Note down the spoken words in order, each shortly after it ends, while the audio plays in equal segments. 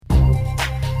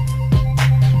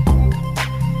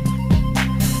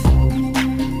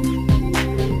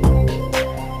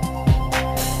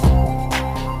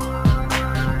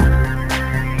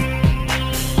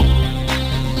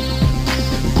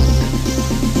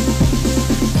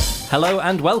Hello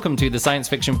and welcome to the Science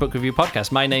Fiction Book Review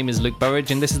Podcast. My name is Luke Burridge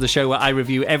and this is the show where I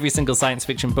review every single science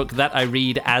fiction book that I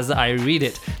read as I read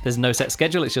it. There's no set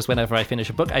schedule, it's just whenever I finish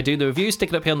a book, I do the review, stick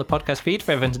it up here on the podcast feed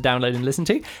for everyone to download and listen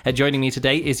to. Joining me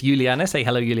today is Juliana. Say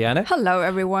hello, Juliana. Hello,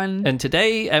 everyone. And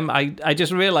today, I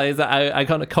just realised that I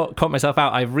kind of caught myself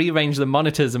out. I've rearranged the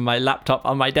monitors and my laptop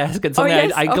on my desk and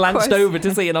suddenly I glanced over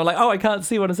to see and I'm like, I can't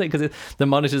see what I'm saying because the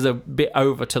monitors are a bit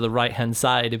over to the right-hand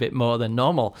side, a bit more than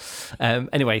normal.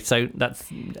 Anyway, so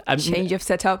that's... change of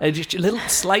setup. Just a little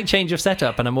slight change of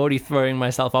setup, and I'm already throwing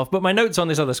myself off. But my notes on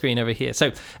this other screen over here.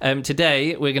 So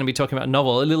today we're going to be talking about a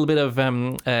novel, a little bit of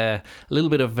meta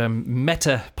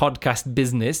podcast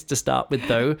business to start with,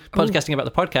 though. Podcasting about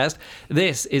the podcast.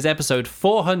 This is episode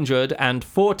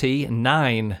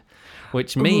 449,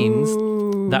 which means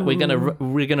that we're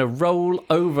gonna roll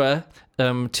over.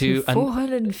 To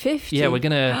 450. Yeah, we're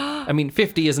gonna. I mean,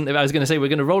 50 isn't. I was gonna say we're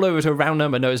gonna roll over to a round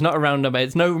number. No, it's not a round number.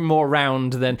 It's no more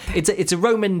round than it's a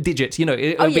Roman digit. You know,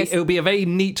 it'll be a very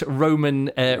neat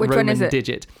Roman Which Roman one is it?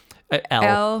 digit.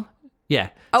 L. Yeah.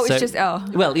 Oh, it's just L.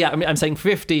 Well, yeah. I mean, I'm saying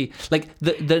 50. Like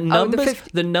the numbers,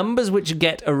 the numbers which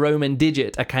get a Roman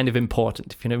digit are kind of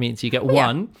important. If you know what I mean. So you get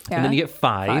 1, and then you get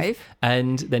 5,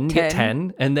 and then you get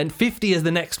 10, and then 50 is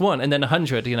the next one, and then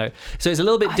 100. You know. So it's a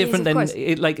little bit different than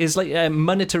it's like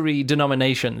monetary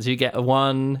denominations. You get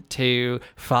 1, 2,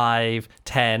 5,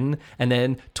 10, and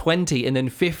then 20, and then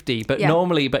 50. But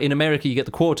normally, in America, you get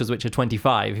the quarters, which are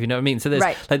 25. You know what I mean. So there's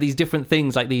like these different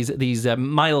things, like these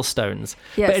milestones.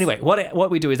 Yes. But anyway, what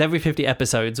we do is every 50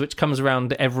 episodes, which comes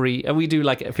around we do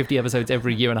like 50 episodes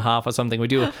every year and a half or something. We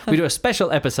do a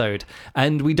special episode,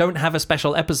 and we don't have a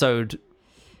special episode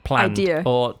planned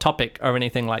or topic or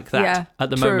anything like that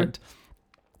at the moment.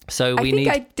 So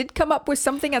I did come up with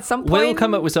something at some point. We'll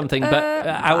come up with something, but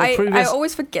I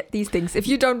always forget these things. If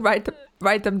you don't write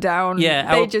them down,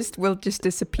 they will just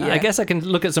disappear. I guess I can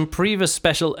look at some previous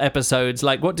special episodes,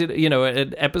 like what did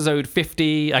episode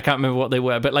 50? I can't remember what they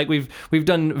were, but like we've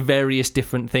done various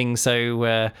different things. So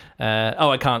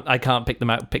I can't pick them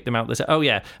out.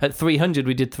 At 300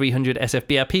 we did 300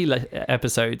 SFBRP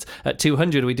episodes. At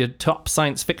 200 we did top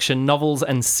science fiction novels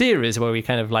and series, where we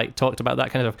kind of like talked about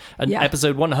that kind of.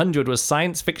 Episode 100 was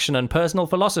science fiction and personal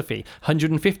philosophy.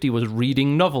 150 was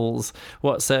reading novels.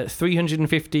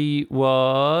 350 was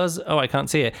I can't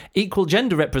see it. Equal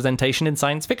gender representation in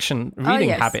science fiction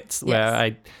reading habits, where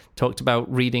I talked about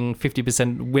reading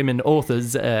 50% women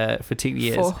authors for 2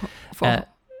 years.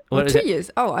 2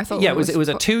 years. Oh, I thought. Yeah, it was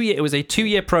a 2 year. It was a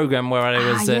 2-year program where I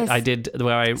was. I read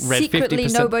secretly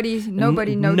 50%.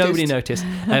 Nobody noticed. Nobody noticed.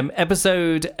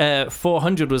 Episode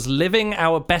 400 was living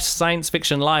our best science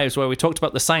fiction lives, where we talked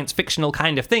about the science fictional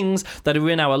kind of things that are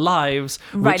in our lives,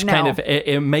 which kind of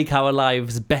make our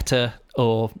lives better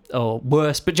or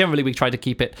worse, but generally we try to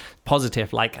keep it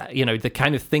positive, like the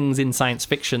kind of things in science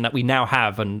fiction that we now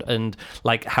have, and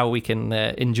like how we can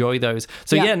enjoy those.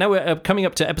 So now we're coming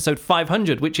up to episode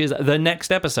 500, which is the next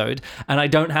episode, and I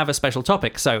don't have a special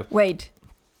topic. So wait,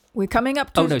 we're coming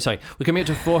up to... we're coming up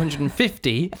to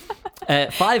 450.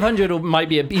 500 might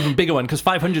be an even bigger one, because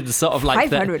 500 is sort of like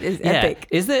 500 is epic.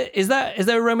 Is there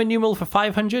a Roman numeral for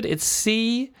 500? It's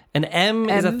C, and M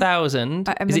is 1,000.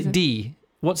 Is it D?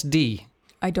 What's D?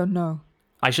 I don't know.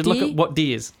 I should look at what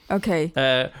D is. Okay.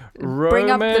 Bring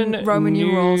up the Roman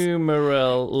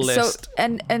numeral list. So,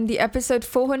 and the episode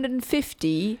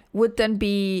 450 would then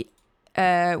be,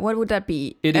 what would that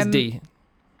be? It is D.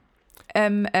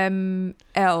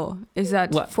 MML. Is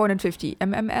that what? 450?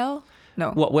 MML? No.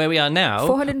 What? Where we are now?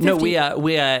 450. No,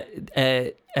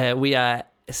 we are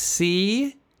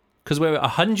C, because we're at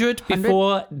 100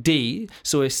 before D.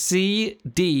 So we're C,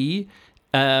 D,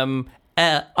 IL.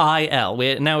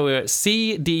 We're at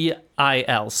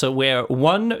CDIL. So we're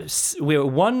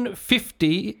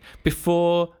 150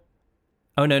 before.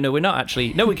 Oh no, we're not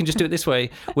actually. No, we can just do it this way.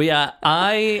 We are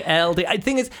ILD. The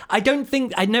thing is, I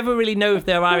never really know if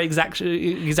there are exact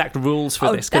rules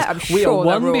for this, because we are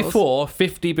 1 before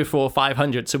 50 before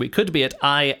 500. So we could be at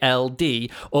ILD,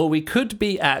 or we could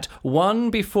be at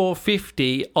 1 before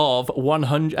 50 of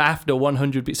 100 after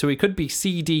 100. So we could be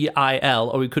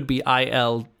CDIL, or we could be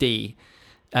ILD.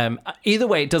 Either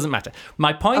way, it doesn't matter.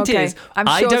 My point is, I'm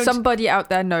sure somebody out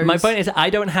there knows. My point is, I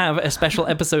don't have a special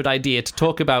episode idea to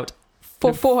talk about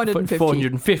For 450.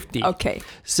 450. Okay.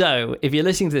 So if you're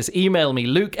listening to this, email me,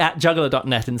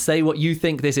 luke@juggler.net, and say what you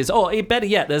think this is. Or better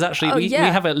yet, there's actually, we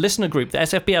have a listener group, the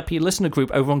SFBRP listener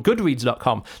group over on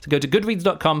goodreads.com. So go to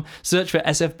goodreads.com, search for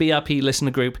SFBRP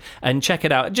listener group, and check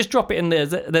it out. Just drop it in there.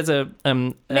 There's a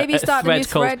maybe start a new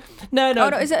thread. No. Oh,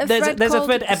 no, is it a thread there's a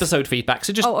thread episode feedback.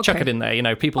 So just chuck it in there. You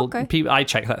know, people, I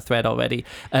check that thread already.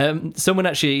 Someone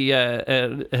actually,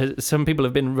 some people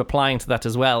have been replying to that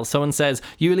as well. Someone says,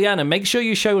 Juliana, make sure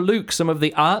you show Luke some of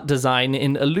the art design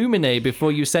in Illumine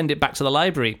before you send it back to the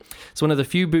library. It's one of the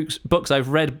few books I've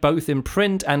read both in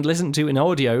print and listened to in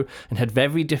audio, and had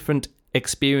very different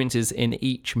experiences in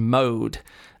each mode.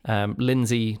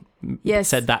 Lindsay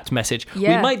said that message.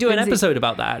 Yeah, we might do Lindsay. an episode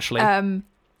about that, actually.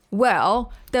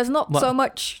 Well, there's not so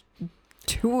much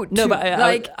to no, but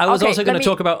I was also going to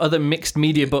talk about other mixed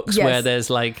media books Yes. where there's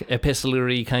like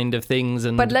epistolary kind of things.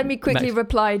 But let me quickly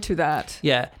reply to that.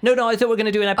 Yeah. No, I thought we were going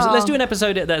to do an episode. Let's do an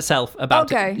episode itself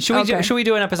about it. Should we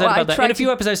do an episode about that? In a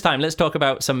few episodes' time, let's talk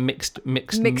about some mixed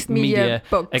media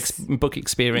books. book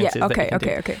experiences. Yeah,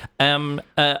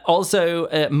 okay.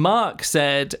 Also, Mark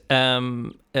said,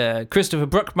 Christopher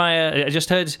Bruckmeyer, I just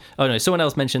heard, someone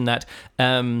else mentioned that.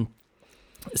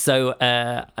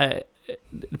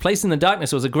 The Place in the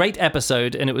Darkness was a great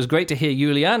episode, and it was great to hear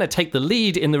Juliana take the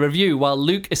lead in the review while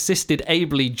Luke assisted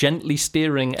ably, gently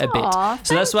steering a bit.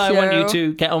 So that's why I want you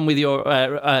to get on with your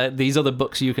these other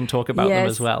books. You can talk about them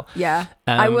as well. Yeah,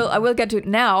 I will get to it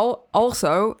now.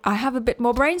 Also, I have a bit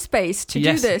more brain space to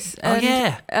do this.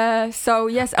 And, so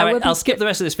yes, I'll skip the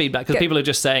rest of this feedback because people are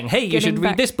just saying, "Hey, you should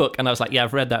read this book," and I was like, "Yeah,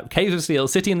 I've read that." Caves of Steel,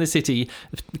 City in the City,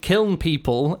 Kiln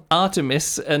People,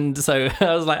 Artemis, and so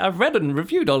I was like, I've read and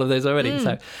reviewed all of those already.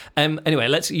 So, anyway,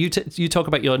 you talk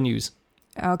about your news.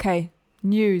 Okay,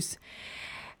 news.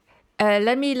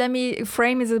 Let me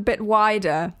frame it a bit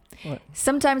wider. What?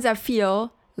 Sometimes I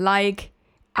feel like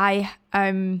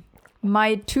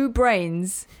my two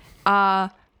brains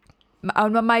are.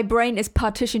 My brain is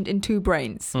partitioned in two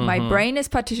brains. Mm-hmm. My brain is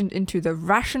partitioned into the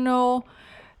rational,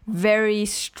 very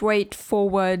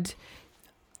straightforward,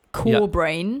 cool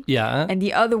brain. Yeah. And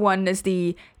the other one is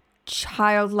the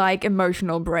childlike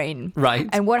emotional brain. Right.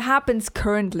 And what happens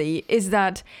currently is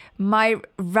that my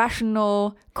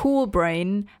rational cool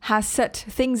brain has set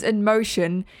things in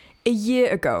motion a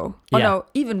year ago. Oh no,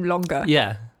 even longer.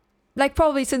 Yeah. Like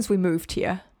probably since we moved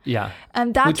here. Yeah.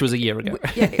 And that, which was a year ago.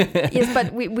 Yes,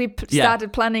 but we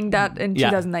started planning that in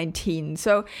 2019.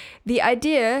 So the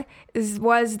idea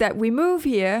was that we move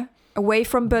here away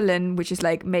from Berlin, which is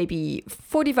like maybe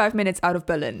 45 minutes out of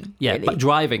Berlin. Yeah, really. But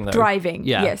driving though. Driving,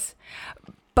 yes.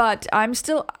 But I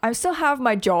still have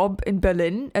my job in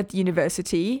Berlin at the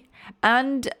university,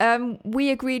 and we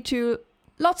agreed to.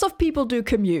 Lots of people do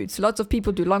commutes. Lots of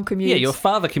people do long commutes. Yeah, your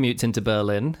father commutes into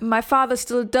Berlin. My father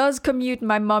still does commute.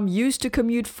 My mum used to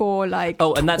commute for like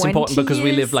 20 and that's important because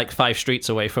years. we live like 5 streets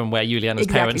away from where Juliana's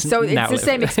parents so now it's the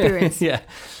same experience. Yeah,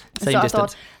 same so distance. I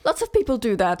thought, lots of people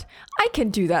do that. I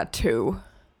can do that too.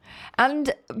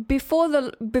 And before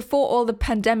all the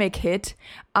pandemic hit,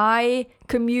 I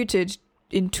commuted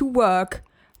into work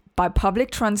by public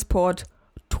transport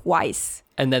twice.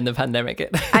 And then the pandemic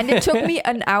hit. And it took me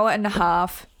an hour and a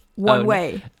half one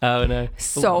way. Oh, no.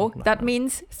 So that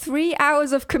means 3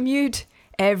 hours of commute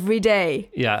every day.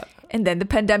 Yeah. And then the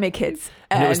pandemic hits.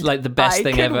 And it was like the best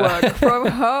thing ever. I can work from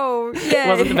home. It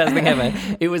wasn't the best thing ever.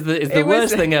 It's the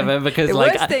worst thing ever because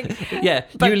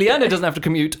Juliana doesn't have to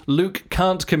commute. Luke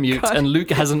can't commute and Luke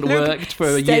hasn't worked for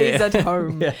a year. Stays at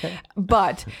home.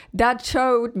 But that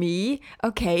showed me,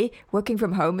 okay, working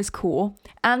from home is cool.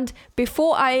 And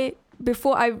before I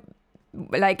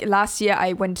like last year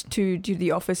I went to the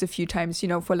office a few times,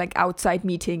 for like outside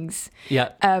meetings. Yeah.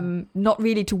 Not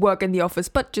really to work in the office,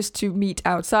 but just to meet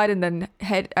outside. And then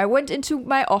I went into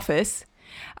my office.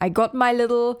 I got my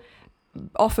little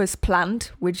office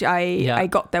plant, which I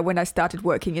got there when I started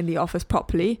working in the office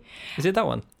properly. Is it that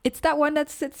one? It's that one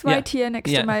that sits right here next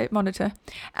to my monitor.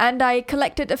 And I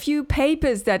collected a few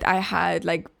papers that I had,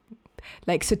 like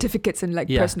certificates and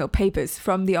personal papers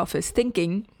from the office,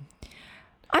 thinking,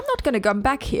 I'm not going to come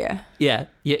back here. Yeah,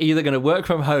 you're either going to work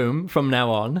from home from now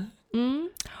on.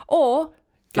 Or,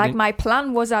 my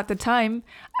plan was at the time,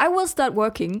 I will start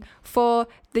working for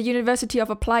the University of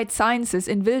Applied Sciences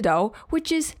in Wildau,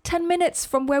 which is 10 minutes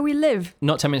from where we live.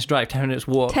 Not 10 minutes drive, 10 minutes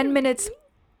walk. 10 minutes,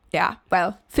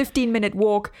 15-minute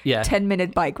walk,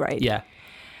 10-minute bike ride. Yeah.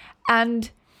 And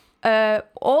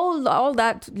all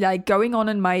that going on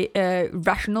in my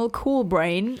rational cool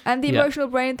brain and the emotional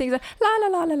brain thinks like, la la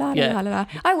la la la la la la.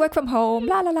 I work from home,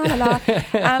 la la la la la,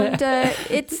 and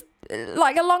it's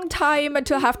like a long time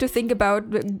until I have to think about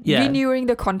renewing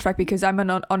the contract because I'm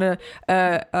on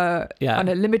a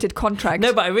limited contract.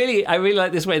 No, but I really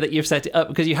like this way that you've set it up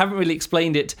because you haven't really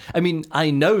explained it. I mean,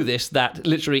 I know this that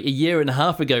literally a year and a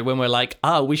half ago when we're like,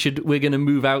 we're going to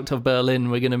move out of Berlin,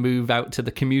 we're going to move out to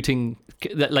the commuting,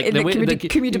 like the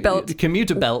commuter belt. The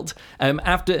commuter belt.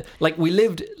 After we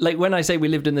lived, like when I say we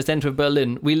lived in the center of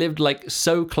Berlin, we lived like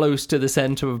so close to the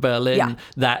center of Berlin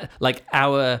that like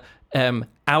our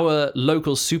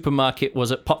local supermarket was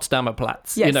at Potsdamer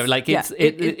Platz. Yes. You know, like it's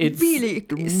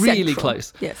really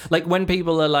close. Yes. Like when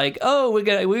people are like, we're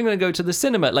gonna go to the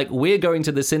cinema, like we're going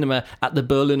to the cinema at the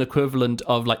Berlin equivalent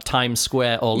of like Times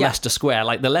Square or Leicester Square,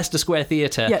 like the Leicester Square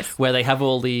Theatre, where they have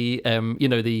all the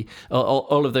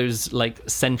all of those like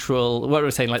central, what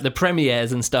was I saying, like the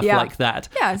premieres and stuff like that.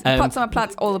 Yeah, Potsdamer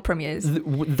Platz, all the premieres.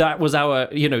 That was our,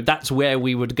 that's where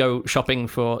we would go shopping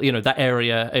for, that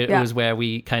area. It was where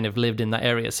we kind of lived in that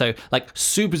area. So like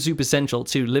super, super central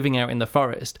to living out in the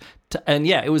forest. And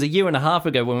it was a year and a half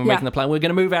ago when we were making the plan. We're going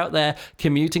to move out there.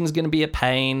 Commuting's going to be a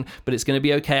pain, but it's going to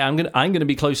be okay. I'm going to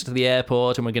be closer to the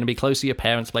airport, and we're going to be close to your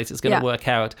parents' place. It's going to work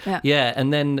out. Yeah.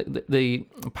 And then the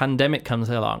pandemic comes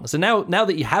along. So now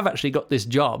that you have actually got this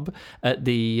job at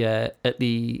the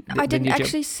I didn't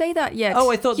actually say that yet.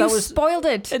 Oh, I thought you that was spoiled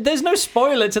it. There's no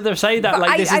spoiler to say that.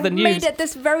 But this is the news. I made it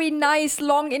this very nice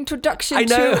long introduction. I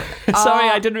know. Sorry,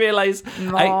 I didn't realize.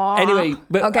 Anyway,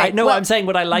 but okay, I know what I'm saying.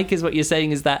 What I like is what you're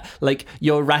saying is that like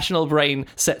your rational brain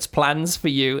sets plans for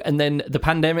you, and then the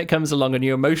pandemic comes along, and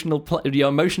your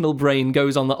emotional brain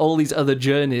goes on all these other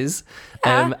journeys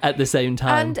at the same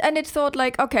time. And it thought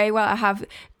like, okay, well, I have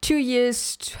 2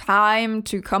 years time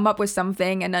to come up with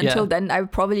something, and until then I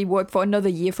would probably work for another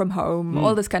year from home,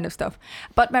 all this kind of stuff.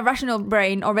 But my rational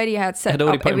brain already had set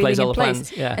up everything in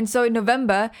place. And so in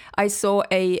November I saw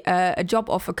a job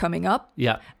offer coming up.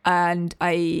 And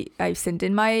I sent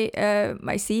in my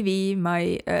CV,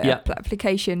 my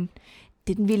application.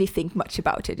 Didn't really think much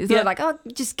about it. It's like,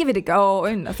 just give it a go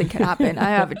and nothing can happen. I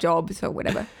have a job, so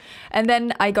whatever. And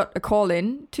then I got a call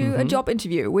in to a job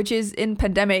interview, which is in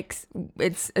pandemics,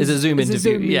 it's a Zoom interview. It's a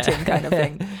Zoom meeting kind of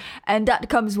thing. And that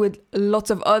comes with lots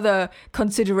of other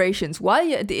considerations. While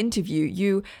you're at the interview,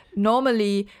 you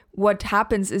normally, what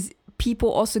happens is people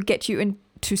also get you in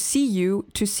to see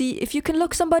if you can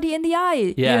look somebody in the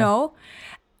eye,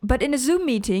 But in a Zoom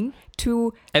meeting,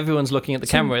 everyone's looking at the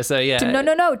camera, so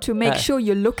to make sure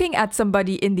you're looking at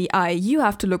somebody in the eye, you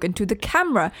have to look into the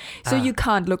camera, so you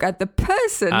can't look at the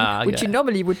person, which you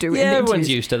normally would do. In the everyone's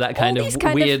used to that kind of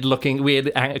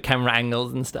weird camera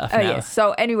angles and stuff.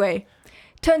 So anyway,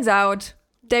 turns out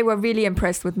they were really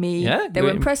impressed with me. They were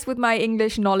impressed with my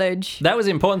English knowledge. That was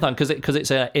important because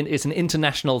it's an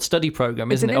international study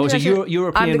program, isn't it? It's a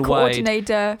European-wide. I'm the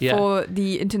coordinator for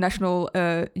the international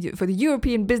for the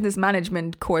European business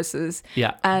management courses.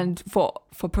 And for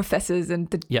professors and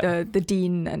the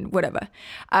dean and whatever.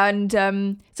 And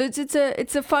so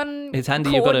it's a fun. It's handy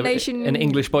you've got an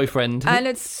English boyfriend, and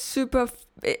it's super.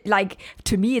 Like,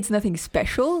 to me, it's nothing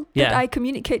special that I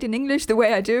communicate in English the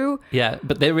way I do. Yeah,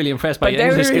 but they're really impressed by your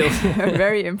English skills.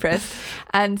 Very impressed.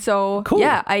 And so,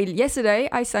 yesterday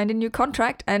I signed a new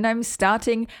contract, and I'm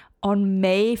starting on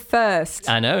May 1st.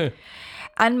 I know.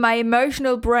 And my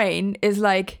emotional brain is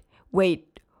like,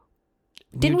 wait,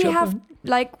 didn't we have...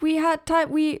 Like, we had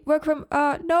time, we work from,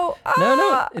 no,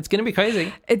 it's going to be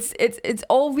crazy. It's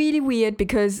all really weird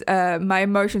because my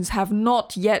emotions have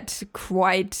not yet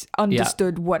quite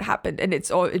understood what happened. And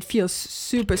it feels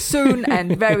super soon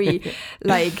and very,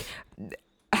 like,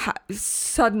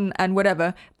 sudden and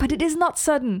whatever. But it is not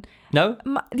sudden. No?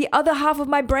 The other half of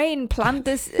my brain planned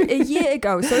this a year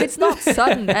ago, so it's not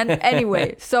sudden. And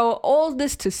anyway, so all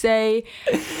this to say...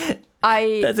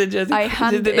 I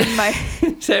hand in my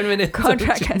 10 minutes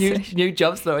contract new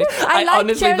job stories. I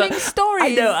like telling stories.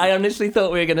 I know. I honestly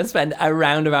thought we were going to spend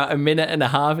around about a minute and a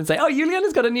half and say, "Oh,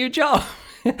 Juliana's got a new job."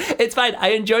 It's fine.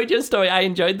 I enjoyed your story. I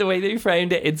enjoyed the way that you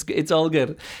framed it. It's all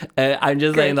good. I'm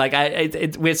just saying, like,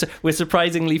 we're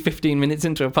surprisingly 15 minutes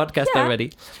into a podcast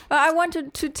already. I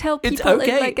wanted to tell people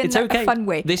in a fun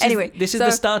way. This is the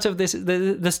start of this.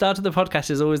 The start of the podcast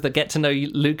is always the get to know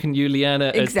Luke and Juliana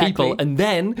as people, and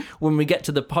then when we get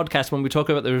to the podcast, when we talk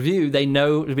about the review, they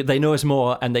know us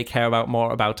more and they care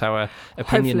more about our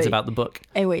opinions about the book.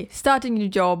 Anyway, starting a new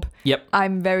job. Yep.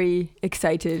 I'm very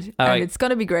excited, all and right. it's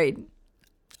gonna be great.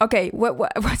 Okay,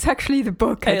 what's actually the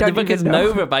book? I The don't book even is know.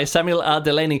 Nova by Samuel R.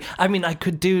 Delany. I don't even even know. Nova by Samuel R. Delany. I mean, I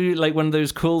could do like one of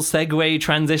those cool segue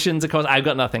transitions. Of course, I've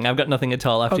got nothing at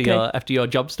all after your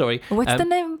job story. What's the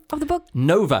name of the book?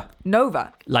 Nova,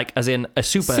 Nova. like as in a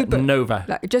supernova.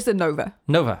 Like just a nova.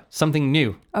 Nova, something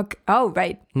new. Okay. Oh,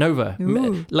 right. Nova.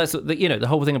 Ooh. The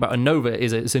whole thing about a nova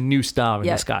is it's a new star in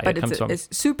the sky. But It comes from.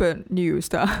 it's super new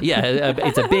star. Yeah,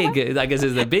 it's a big. I guess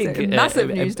it's a big, It's a massive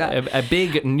new star. A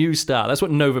big new star. That's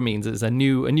what nova means. It's a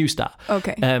new star.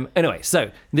 Okay. Anyway,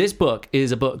 so this book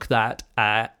is a book that,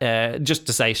 just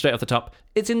to say straight off the top,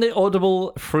 it's in the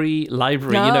Audible free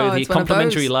library. No, the it's one of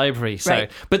complimentary those. library. So,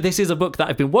 Right. but this is a book that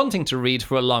I've been wanting to read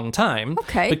for a long time.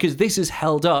 Okay. Because this is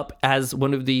held up as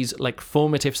one of these like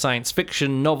formative science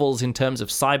fiction novels in terms of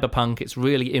cyberpunk. It's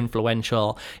really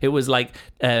influential. It was like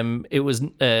it was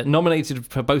nominated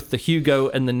for both the Hugo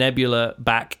and the Nebula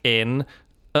back in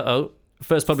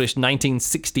first published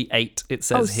 1968. It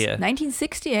says here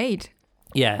 1968.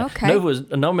 Yeah, Okay. Nova was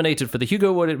nominated for the Hugo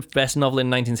Award for Best Novel in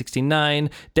 1969.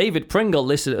 David Pringle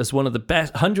listed it as one of the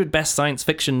 100 best science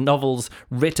fiction novels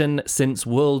written since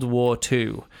World War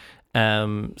II.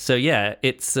 So yeah,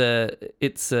 it's one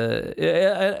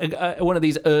of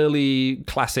these early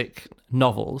classic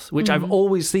novels, which I've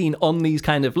always seen on these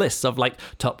kind of lists of like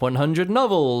top 100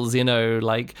 novels,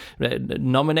 like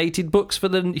nominated books for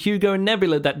the Hugo and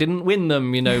Nebula that didn't win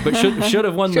them, but should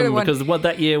have won them because what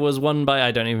that year was won by,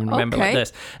 I don't even remember like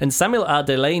this. And Samuel R.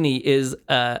 Delany is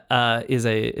an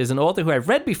author who I've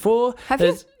read before. Have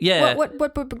you? Yeah. What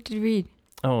book did you read?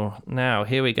 Oh, now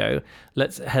here we go.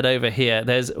 Let's head over here.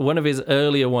 There's one of his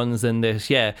earlier ones than this.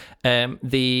 Yeah, I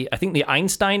think the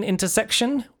Einstein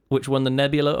Intersection, which won the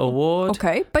Nebula Award.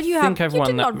 Okay, but you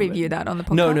did not review that on the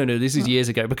podcast. No. This is years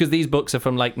ago because these books are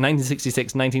from like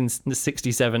 1966,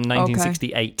 1967,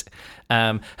 1968.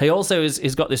 He also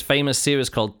is got this famous series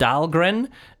called Dahlgren,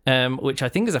 which I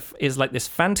think is like this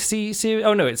fantasy series.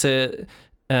 Oh no, it's a.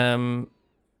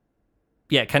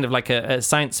 Yeah, kind of like a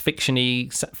science fiction-y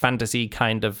fantasy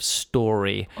kind of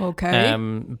story. Okay.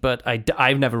 But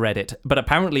I've never read it. But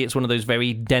apparently it's one of those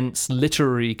very dense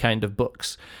literary kind of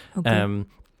books. Okay.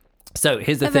 So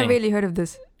here's the Never thing. really heard of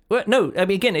this. Well, no, I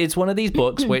mean, again, it's one of these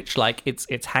books which, like,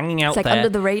 it's hanging out It's like there. under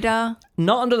the radar.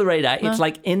 Not under the radar. It's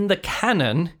like in the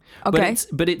canon. Okay.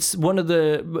 But it's one of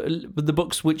the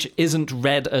books which isn't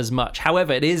read as much.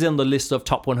 However, it is on the list of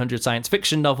top 100 science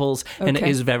fiction novels, and it Okay.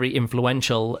 is very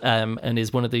influential, and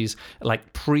is one of these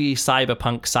like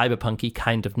cyberpunky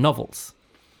kind of novels.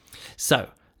 So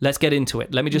let's get into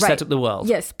it. Let me just set up the world.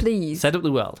 Yes, please. Set up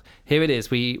the world. Here it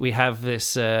is. We have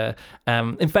this.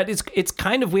 In fact, it's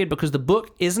kind of weird because the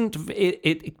book isn't.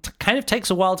 It kind of takes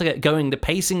a while to get going. The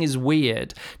pacing is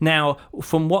weird. Now,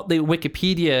 from what the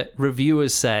Wikipedia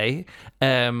reviewers say,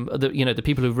 the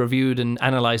people who've reviewed and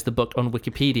analysed the book on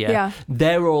Wikipedia,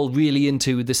 they're all really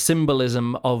into the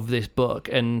symbolism of this book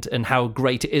and how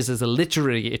great it is as a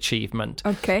literary achievement.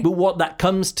 Okay. But what that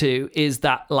comes to is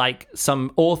that like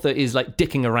some author is like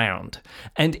dicking around,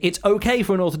 and it's okay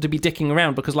for an author to be dicking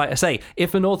around because, like I say,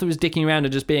 if an author is dicking around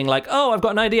and just being like, "Oh, I've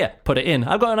got an idea, put it in.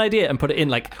 I've got an idea, and put it in."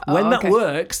 Like when that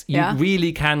works, you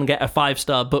really can get a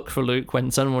 5-star book for Luke when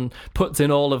someone puts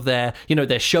in all of their,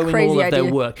 they're showing Crazy all of idea.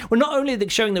 their work. Well, not only are they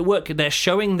showing their work, they're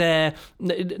showing they're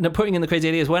putting in the crazy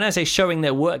ideas. When I say showing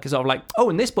their work, it's sort of like, "Oh,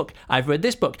 in this book, I've read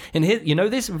this book, and here,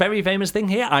 this very famous thing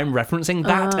here, I'm referencing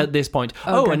that at this point.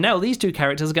 Oh, and now these two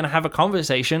characters are going to have a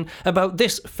conversation about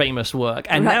this famous work,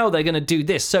 and now they're going to do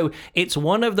this." So it's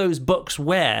one of those books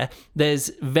where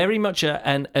there's very much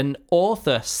an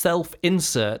author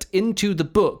self-insert into the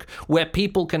book where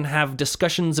people can have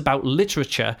discussions about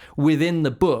literature within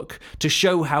the book to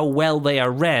show how well they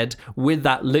are read with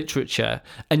that literature.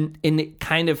 And in it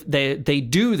kind of they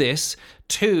do this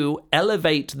to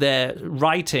elevate their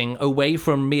writing away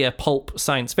from mere pulp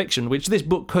science fiction, which this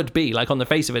book could be. Like on the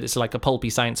face of it, it's like a pulpy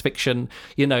science fiction,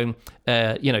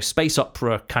 space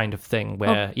opera kind of thing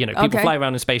where, people fly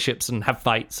around in spaceships and have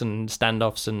fights and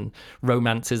standoffs and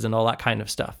romances and all that kind of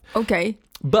stuff. Okay.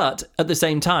 But at the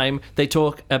same time, they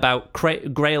talk about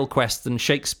Grail quests and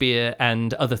Shakespeare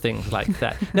and other things like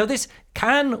that. Now, this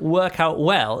can work out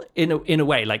well in a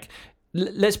way. Like,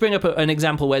 let's bring up an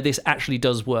example where this actually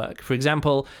does work. For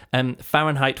example,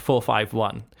 Fahrenheit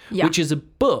 451, which is a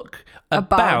book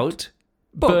about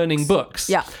burning books.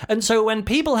 Yeah. And so when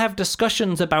people have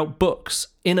discussions about books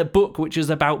in a book which is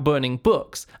about burning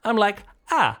books, I'm like,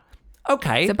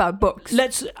 okay. It's about books.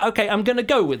 I'm going to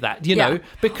go with that,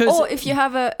 because... Or if you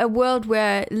have a world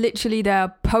where literally there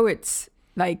are poets,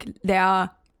 like there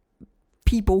are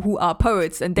people who are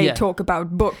poets and they talk about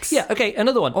books. Yeah, okay,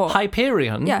 another one. Or-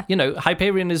 Hyperion. Yeah. You know,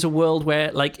 Hyperion is a world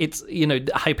where, like, it's, you know,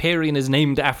 Hyperion is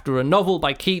named after a novel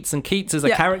by Keats, and Keats is a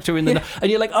character in the and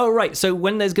you're like, oh, right, so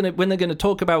when they're going to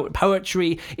talk about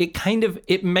poetry,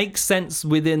 it makes sense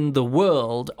within the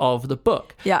world of the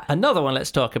book. Yeah. Another one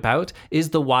let's talk about is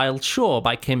The Wild Shore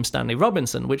by Kim Stanley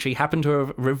Robinson, which we happen to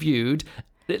have reviewed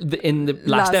in the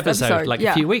last episode, like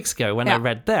a few weeks ago when I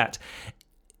read that.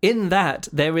 In that,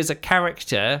 there is a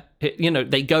character, you know,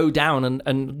 they go down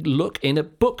and look in a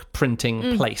book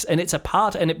printing place. And it's a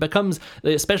part, and it becomes,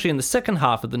 especially in the second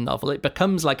half of the novel, it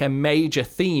becomes like a major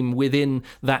theme within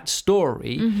that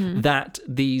story that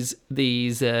these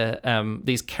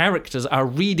characters are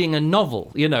reading a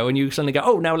novel, you know, and you suddenly go,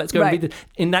 oh, now let's go and read it.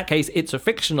 In that case, it's a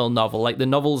fictional novel. Like the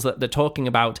novels that they're talking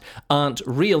about aren't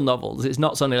real novels. It's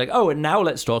not suddenly like, oh, and now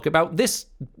let's talk about this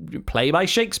play by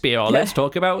Shakespeare, or let's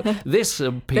talk about this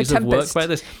piece of work by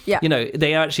this. Yeah. You know,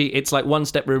 they actually, it's like one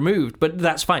step removed, but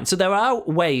that's fine. So there are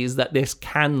ways that this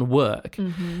can work.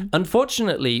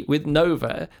 Unfortunately, with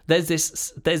Nova, there's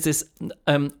this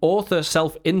author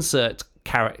self-insert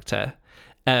character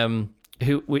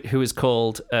who is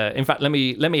called. In fact, let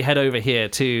me head over here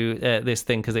to this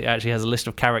thing because it actually has a list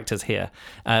of characters here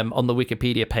on the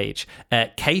Wikipedia page.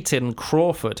 Caton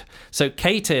Crawford. So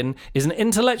Caton is an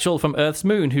intellectual from Earth's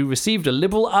moon who received a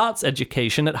liberal arts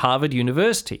education at Harvard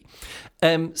University.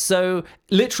 So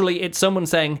literally, it's someone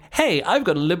saying, "Hey, I've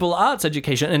got a liberal arts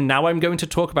education, and now I'm going to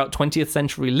talk about 20th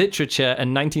century literature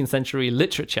and 19th century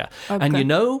literature." Okay. And you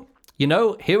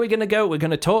know, here we're going to go. We're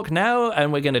going to talk now,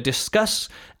 and we're going to discuss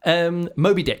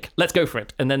Moby Dick. Let's go for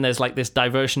it. And then there's like this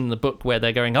diversion in the book where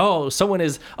they're going, oh, someone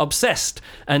is obsessed,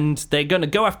 and they're going to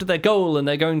go after their goal, and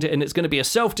and it's going to be a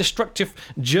self-destructive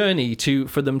journey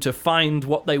for them to find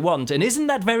what they want. And isn't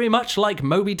that very much like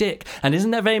Moby Dick? And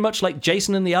isn't that very much like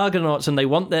Jason and the Argonauts? And they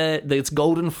want this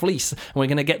golden fleece, and we're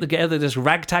going to get together this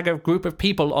ragtag group of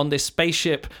people on this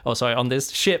on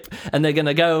this ship, and they're going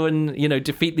to go and, you know,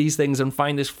 defeat these things and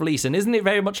find this fleece. And isn't it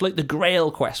very much like the Grail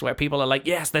quest, where people are like,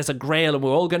 yes, there's a Grail, and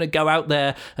we're all going to go out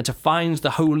there and to find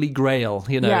the Holy Grail,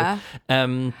 you know,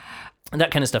 and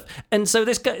that kind of stuff. And so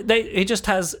this guy, he just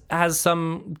has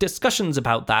some discussions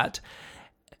about that.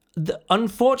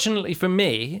 Unfortunately for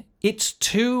me, it's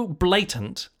too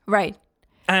blatant, right?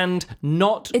 And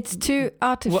not. It's too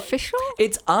artificial.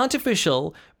 It's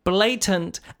artificial,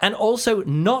 blatant, and also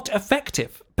not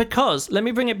effective. Because, let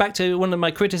me bring it back to one of my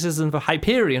criticisms of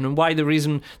Hyperion and why the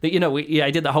reason that, you know,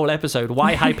 I did that whole episode,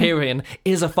 why Hyperion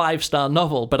is a 5-star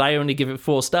novel, but I only give it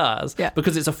 4 stars. Yeah.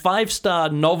 Because it's a 5-star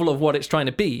novel of what it's trying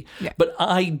to be. Yeah. But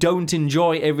I don't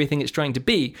enjoy everything it's trying to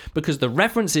be because the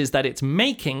references that it's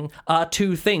making are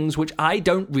to things which I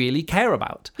don't really care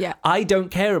about. Yeah. I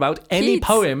don't care about any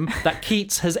poem that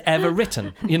Keats has ever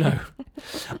written, you know.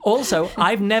 Also,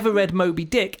 I've never read Moby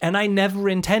Dick, and I never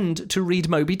intend to read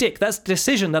Moby Dick. That's a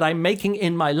decision that I'm making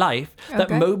in my life,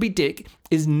 that Moby Dick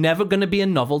is never going to be a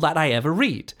novel that I ever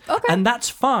read. Okay. And that's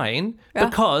fine,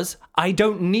 because I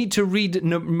don't need to read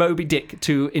Moby Dick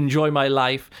to enjoy my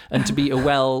life and to be a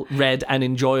well-read and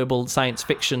enjoyable science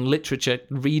fiction literature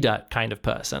reader kind of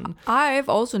person. I've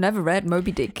also never read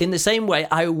Moby Dick. In the same way,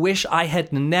 I wish I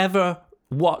had never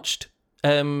watched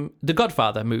the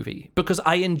Godfather movie, because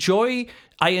I enjoyed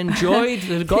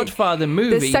the Godfather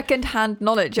movie. The second-hand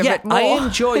knowledge of it more. I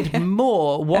enjoyed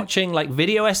more watching like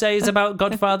video essays about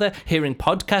Godfather, hearing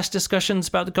podcast discussions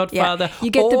about the Godfather. Yeah.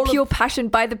 You get the pure passion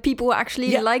by the people who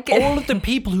actually like it. All of the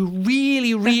people who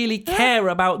really, really care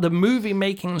about the movie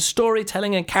making,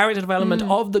 storytelling, and character development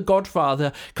of the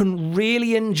Godfather can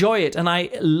really enjoy it. And I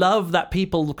love that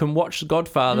people can watch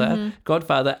Godfather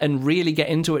and really get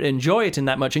into it, enjoy it in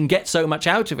that much, and get so much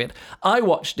out of it. I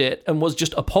watched it and was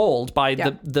just appalled by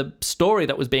the story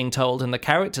that was being told and the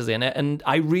characters in it, and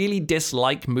I really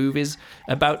dislike movies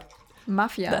about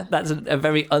mafia. That's a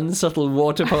very unsubtle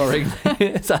water pouring.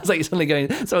 It sounds like someone going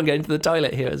to the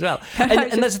toilet here as well.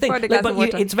 And that's the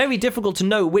thing. It's very difficult to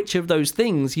know which of those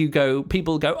things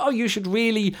people go, oh, you should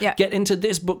really get into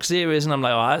this book series. And I'm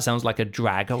like, oh, that sounds like a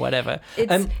drag or whatever.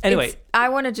 Anyway. I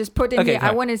want to just put in here,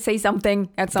 I want to say something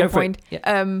at some point.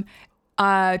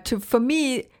 For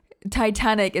me,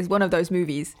 Titanic is one of those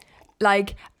movies.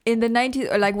 Like in the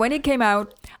 90s, or like when it came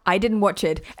out, I didn't watch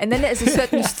it. And then there's a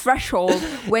certain threshold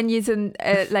when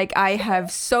I have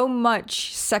so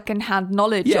much secondhand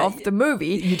knowledge of the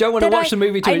movie. You don't want to watch the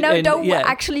movie to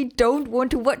actually don't want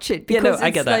to watch it because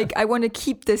I get that. Like I want to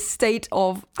keep this state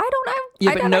of I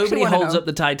Yeah, I but don't nobody actually wanna holds know. up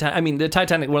the Titanic. I mean, the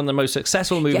Titanic, one of the most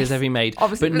successful movies Yes, ever made,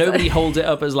 obviously, but but- nobody holds it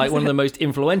up as like one of the most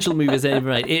influential movies ever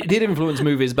made. It did influence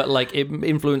movies, but like it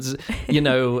influences, in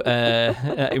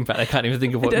fact, I can't even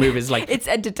think of what movies like. It's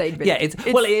entertainment. Yeah, it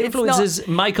influences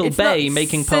Michael it's Bay not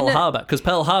making Pearl Harbor, because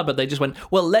Pearl Harbor, they just went,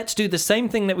 well, let's do the same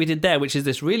thing that we did there, which is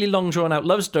this really long, drawn-out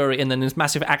love story and then this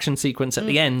massive action sequence at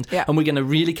the end, yeah. and we're going to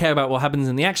really care about what happens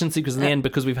in the action sequence at the end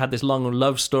because we've had this long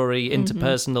love story,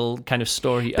 interpersonal kind of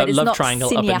story, But it's love not triangle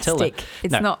up until then. cineastic.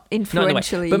 It's No. not Anyway,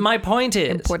 influentially. but my point is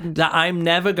important. that I'm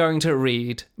never going to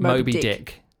read Moby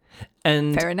Dick.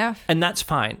 And Fair enough. And that's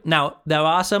fine. Now, there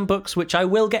are some books which I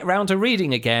will get round to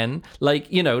reading again, like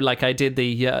I did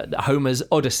the Homer's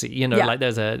Odyssey. Yeah. Like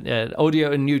there's an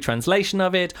audio and new translation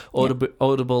of it.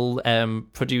 Audible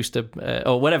produced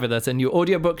or whatever. There's a new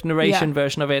audiobook narration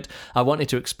version of it. I wanted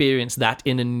to experience that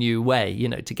in a new way,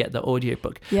 to get the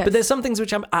audiobook. Yes. But there's some things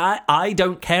which I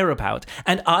don't care about,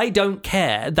 and I don't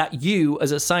care that you,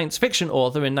 as a science fiction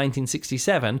author in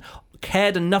 1967,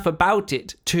 cared enough about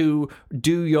it to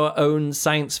do your own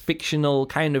science fictional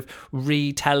kind of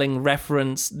retelling,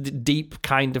 reference, deep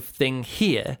kind of thing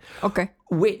here. Okay.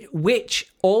 Which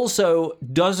also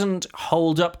doesn't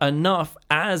hold up enough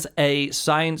as a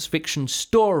science fiction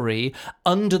story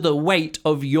under the weight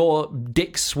of your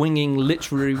dick-swinging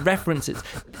literary references.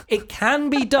 It can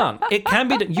be done. It can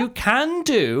be done. You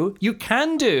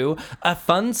can do a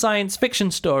fun science fiction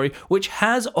story which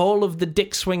has all of the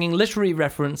dick-swinging literary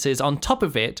references on top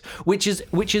of it, which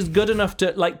is good enough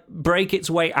to like break its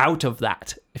way out of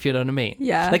that, if you know what I mean.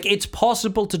 Yeah. Like, it's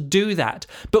possible to do that.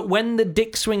 But when the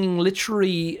dick-swinging literary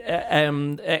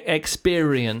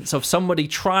experience of somebody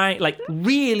trying, like,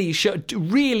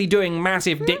 really doing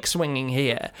massive dick-swinging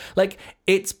here, like,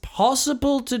 it's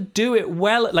possible to do it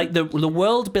well. Like, the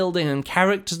world building and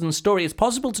characters and story, it's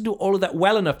possible to do all of that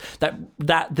well enough that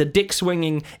the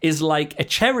dick-swinging is like a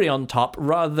cherry on top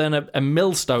rather than a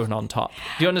millstone on top.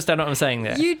 Do you understand what I'm saying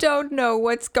there? You don't know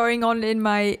what's going on in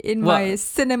my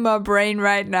cinema brain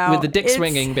right now. With the dick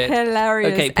swinging bit.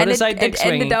 Hilarious. Okay, put aside dick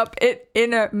swinging. It ended up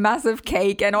in a massive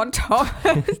cake, and on top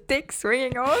dick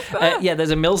swinging also. Yeah,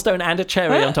 there's a millstone and a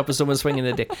cherry on top of someone swinging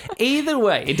their dick. Either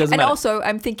way, it doesn't And matter. also,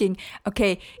 I'm thinking,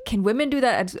 okay, can women do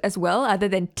that as well, other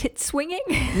than tit swinging?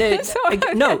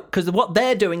 No, because what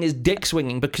they're doing is dick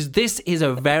swinging, because this is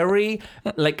a very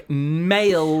like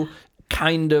male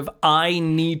kind of, I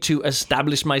need to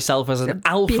establish myself as an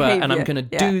alpha, behavior. and I'm going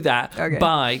to do that Okay.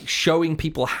 by showing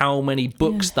people how many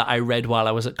books that I read while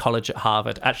I was at college at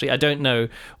Harvard. Actually, I don't know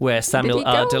where Samuel he go?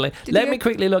 Ardele. Did Let he me go?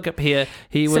 quickly look up here.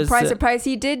 He was Surprise!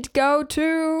 He did go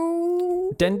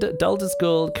to. Delta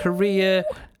School, Korea.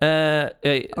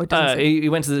 He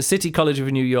went to the City College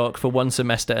of New York for one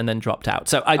semester and then dropped out.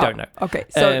 So I don't know. Okay,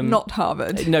 so not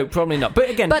Harvard. No, probably not. But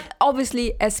again, But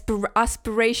obviously,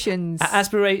 aspirations.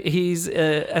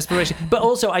 aspiration. But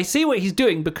also, I see what he's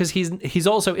doing, because he's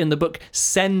also in the book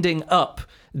sending up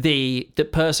the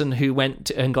person who went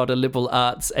and got a liberal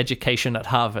arts education at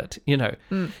Harvard.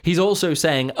 He's also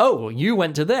saying, oh, you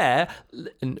went to there,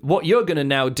 and what you're going to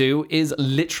now do is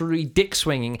literary dick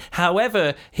swinging.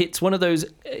 However, it's one of those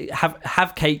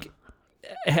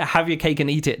have your cake and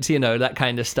eat it, that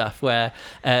kind of stuff, where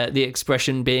the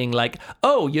expression being like,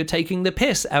 oh, you're taking the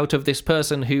piss out of this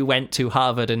person who went to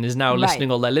Harvard and is now listing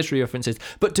all their literary references.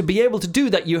 But to be able to do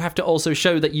that, you have to also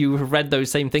show that you have read those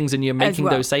same things and you're making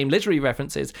those same literary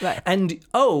references. Right. And,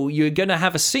 you're going to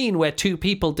have a scene where two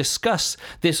people discuss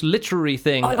this literary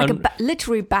thing. like a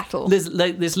literary battle.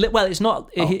 It's not.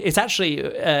 It's actually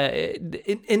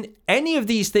in any of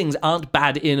these things aren't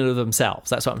bad in and of themselves.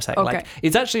 That's what I'm saying. Okay. Like,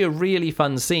 it's actually a really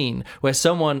fun scene where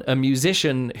a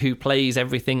musician who plays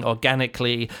everything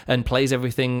organically and plays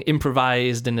everything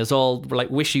improvised and is all like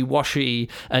wishy-washy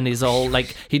and is all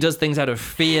like, he does things out of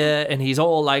fear and he's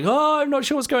all like, oh, I'm not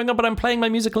sure what's going on, but I'm playing my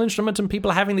musical instrument and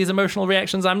people are having these emotional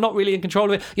reactions. I'm not really in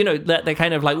control of it. They're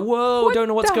kind of like, whoa, don't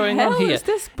know what's going on here. What is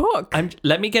this book?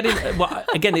 Let me get in. Well,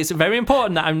 again, it's very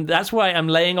important that that's why I'm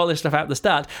laying all this stuff out at the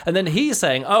start. And then he's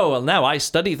saying, oh, well, now I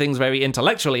study things very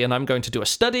intellectually and I'm going to do a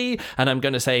study and I'm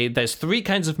going to say there's three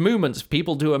kinds of movements.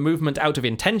 People do a movement out of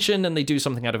intention and they do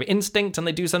something out of instinct and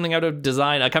they do something out of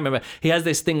design. I can't remember. He has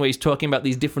this thing where he's talking about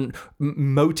these different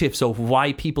motives of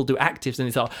why people do actives, and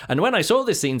he thought, and when I saw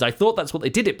these scenes, I thought that's what they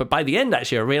did it, but by the end,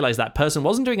 actually, I realized that person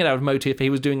wasn't doing it out of motive, he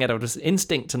was doing it out of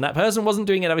instinct, and that person wasn't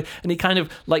doing it out of, and he kind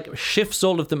of like shifts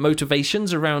all of the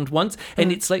motivations around once,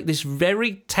 and it's like this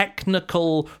very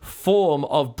technical form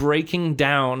of breaking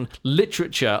down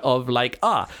literature of like,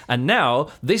 and now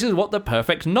this is what the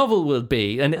perfect novel will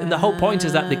be, and the whole point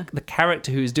is that the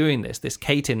character who's doing this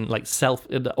Katin, like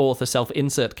the author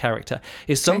self-insert character,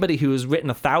 is somebody who has written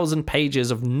 1,000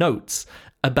 pages of notes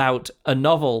about a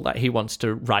novel that he wants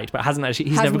to write, but he's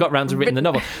never got around to written the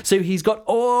novel. So he's got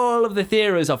all of the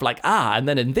theories of like, and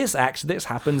then in this act, this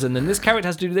happens, and then this character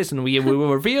has to do this, and we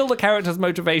will reveal the character's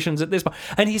motivations at this point.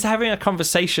 And he's having a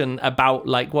conversation about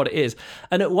like what it is.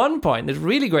 And at one point, there's a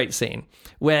really great scene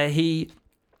where he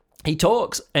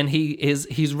talks and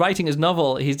he's writing his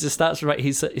novel. He just starts to write.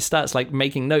 He starts like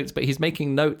making notes, but he's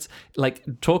making notes like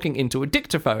talking into a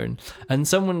dictaphone. And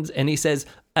he says,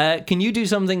 can you do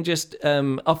something just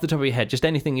off the top of your head, just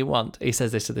anything you want? He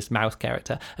says this to this mouse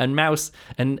character, and mouse,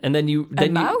 and then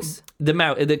mouse.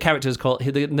 The character is called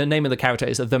the name of the character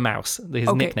is the mouse.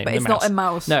 His nickname. But it's not a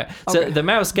mouse. No. So the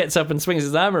mouse gets up and swings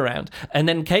his arm around, and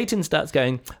then Katin starts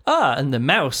going, and the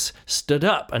mouse stood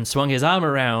up and swung his arm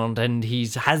around, and he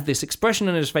has this expression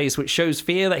on his face which shows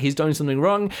fear that he's doing something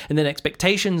wrong, and then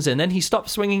expectations, and then he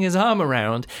stops swinging his arm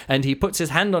around, and he puts his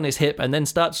hand on his hip, and then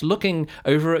starts looking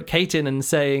over at Katin and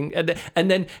saying, and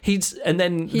then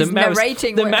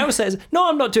the mouse says, "No,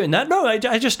 I'm not doing that. No, I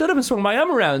just stood up and swung my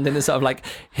arm around." And it's sort of like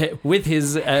with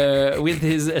his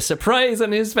surprise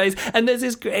on his face, and there's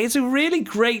this. It's a really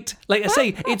great, like I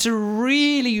say, it's a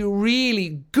really,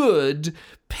 really good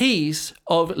piece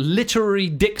of literary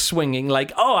dick swinging,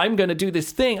 like, I'm going to do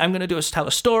this thing, I'm going to tell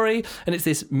a story, and it's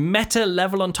this meta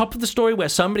level on top of the story where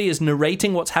somebody is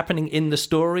narrating what's happening in the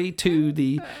story to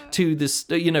this,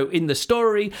 in the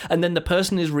story, and then the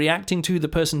person is reacting to the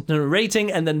person narrating,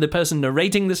 and then the person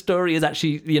narrating the story is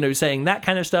actually, saying that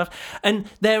kind of stuff. And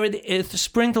there it is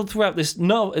sprinkled throughout this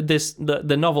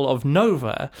the novel of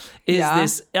Nova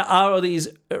are these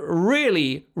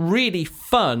really, really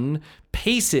fun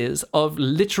pieces of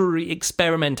literary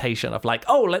experimentation of like,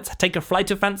 let's take a flight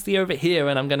of fancy over here,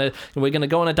 and we're gonna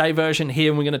go on a diversion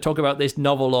here, and we're gonna talk about this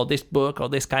novel or this book or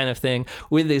this kind of thing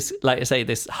with this, like I say,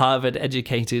 this Harvard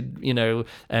educated,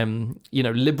 liberal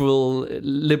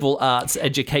arts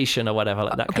education or whatever,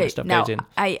 like that kind of stuff goes in.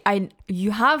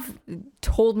 You have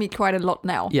told me quite a lot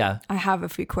now. Yeah. I have a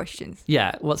few questions.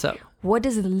 Yeah, what's up? What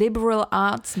does liberal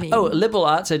arts mean? Liberal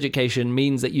arts education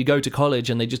means that you go to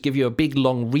college and they just give you a big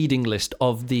long reading list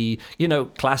of the,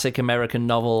 classic American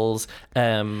novels.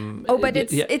 But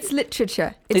it's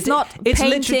literature. It's not painting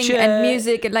literature, and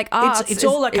music and like arts. It's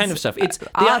all that kind of stuff.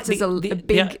 Arts is a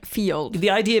big field. The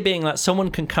idea being that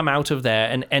someone can come out of there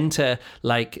and enter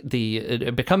like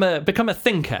become a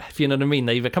thinker, if you know what I mean.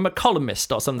 They become a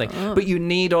columnist or something. But you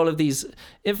need all of these.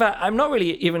 In fact, I'm not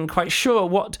really even quite sure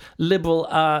what liberal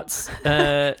arts.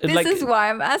 This is why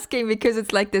I'm asking, because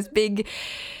it's like this big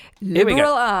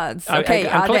liberal arts. Okay,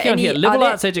 I'm clicking on here. Liberal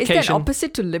arts education. Is there an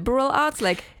opposite to liberal arts?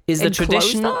 Like is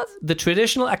the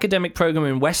traditional academic program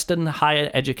in Western higher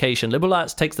education. Liberal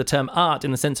arts takes the term art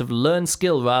in the sense of learned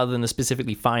skill rather than the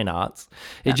specifically fine arts.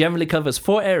 It generally covers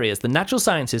 4 areas: the natural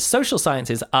sciences, social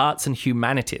sciences, arts, and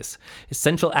humanities.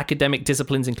 Essential academic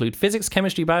disciplines include physics,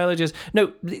 chemistry, biology.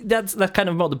 No, that's kind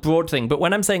of more the broad thing. But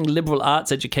when I'm saying liberal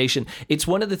arts education, it's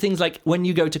one of the things like when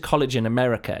you go to college in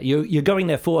America, you're going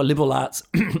there for a liberal arts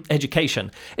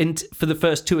education for the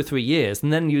first 2 or 3 years,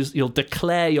 and then you'll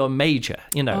declare your major,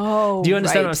 Do you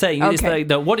understand what I'm saying? Okay. It's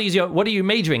like, what are you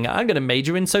majoring at? I'm going to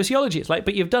major in sociology. It's like,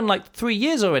 but you've done like 3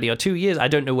 years already or 2 years. I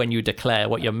don't know when you declare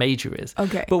what your major is.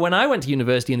 Okay. But when I went to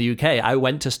university in the UK, I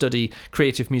went to study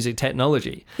creative music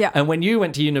technology. Yeah. And when you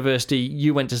went to university,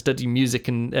 you went to study music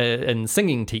and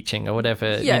singing teaching or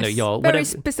whatever. Yes. Very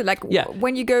specific. Like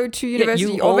when you go to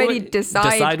university, you already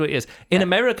decide what it is. In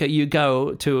America, you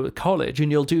go to college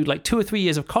and you'll do like 2 or 3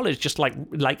 years of college, just like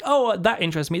that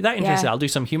interests me, that interests me. I'll do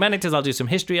some humanities, I'll do some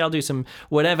history, I'll do some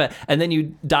whatever, and then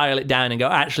you dial it down and go,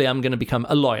 actually, I'm going to become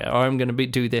a lawyer, or I'm going to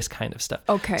do this kind of stuff.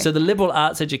 Okay. So the liberal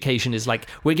arts education is like,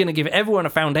 we're going to give everyone a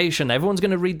foundation. Everyone's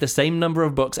going to read the same number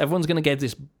of books. Everyone's going to get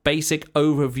this basic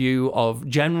overview of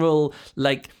general,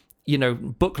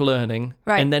 book learning,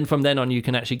 right? And then from then on, you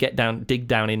can actually dig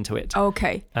down into it.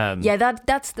 Okay.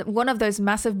 That's one of those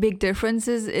massive big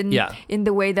differences in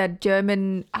the way that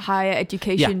German higher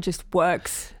education just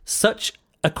works. Such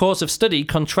a course of study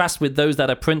contrasts with those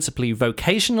that are principally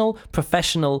vocational,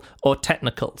 professional, or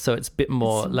technical. So it's a bit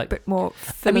more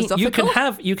philosophical.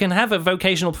 you can have a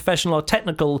vocational, professional, or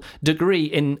technical degree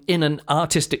in an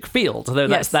artistic field. Though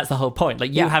that's the whole point.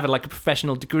 Like you have a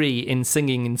professional degree in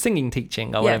singing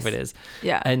teaching or whatever it is.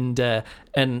 Yeah. And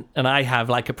I have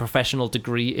like a professional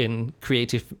degree in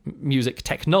creative music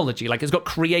technology. Like it's got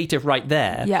creative right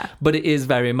there. Yeah. But it is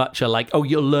very much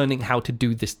you're learning how to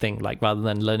do this thing, like rather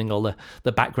than learning all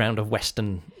the background of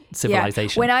Western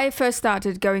civilization. When I first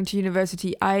started going to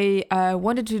university, I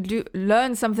wanted to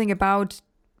learn something about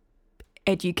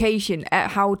education,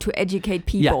 how to educate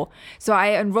people. So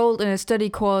I enrolled in a study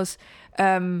course,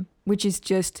 which is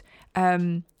just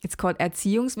it's called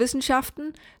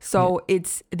Erziehungswissenschaften. So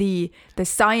it's the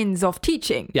science of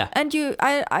teaching. Yeah. And you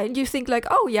think like,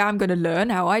 oh yeah, I'm gonna learn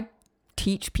how I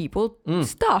teach people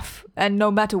stuff, and no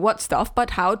matter what stuff,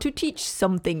 but how to teach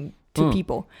something to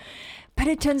people. But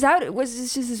it turns out it was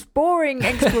just this boring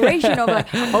exploration of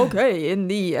like, okay, in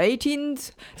the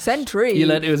 18th century, you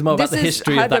learned it was more about the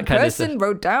history of that kind of stuff. The person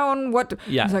wrote down what.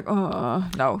 Yeah. I was like, oh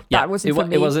no, Yeah, that wasn't for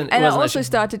me. it wasn't And I also actually-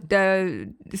 started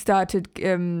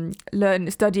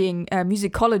studying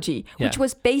musicology, which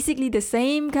was basically the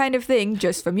same kind of thing,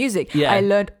 just for music. Yeah. I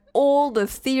learned all the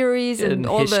theories and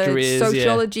all histories, the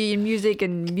sociology in music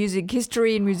and music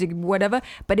history and music whatever,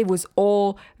 but it was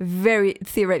all very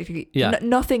theoretically,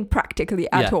 nothing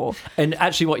practically at all. And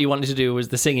actually what you wanted to do was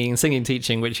the singing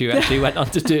teaching, which you actually went on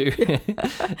to do.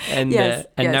 And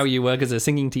now you work as a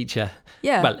singing teacher.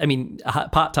 Yeah. Well, I mean,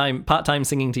 part-time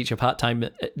singing teacher, part-time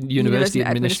university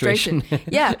administration.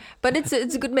 Yeah, but it's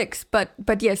a good mix.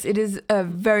 But yes, it is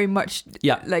very much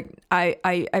like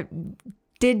I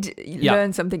did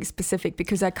learn something specific,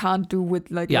 because I can't do with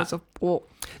like lots of.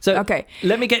 So okay,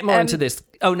 let me get more into this.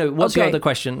 Oh no, what's your other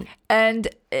question? And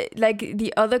like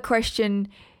the other question,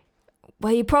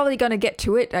 well, you're probably gonna get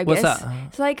to it, I guess. What's that?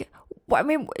 It's like, I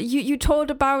mean, you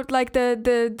told about like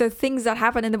the things that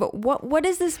happen in the book. What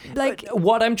is this like?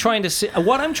 What I'm trying to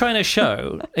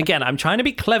show, again, I'm trying to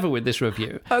be clever with this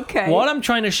review. Okay. What I'm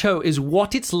trying to show is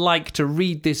what it's like to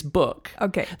read this book.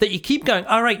 Okay. That you keep going,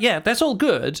 all right, yeah, that's all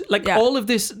good. Like all of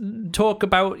this talk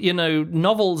about,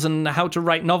 novels and how to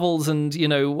write novels and,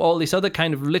 all this other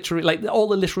kind of literary, like all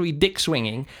the literary dick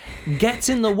swinging gets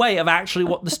in the way of actually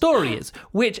what the story is,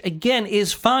 which again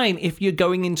is fine if you're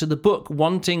going into the book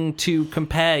wanting to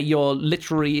compare your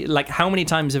literary, like how many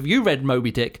times have you read Moby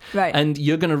Dick, right? And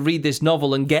you're going to read this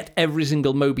novel and get every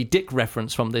single Moby Dick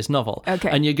reference from this novel,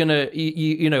 okay? And you're going to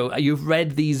you've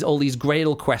read all these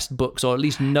Grail Quest books, or at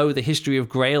least know the history of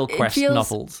Grail Quest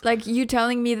novels. Like you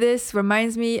telling me this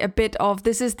reminds me a bit of,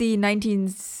 this is the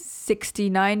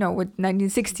 1969 or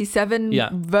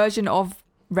 1967 version of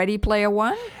Ready Player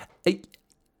One.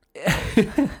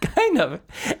 Kind of,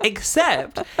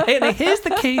 except here's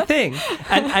the key thing,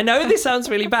 and I know this sounds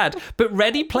really bad, but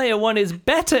Ready Player One is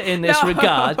better in this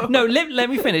regard. No, let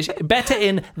me finish. Better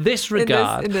in this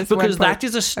regard, in this because that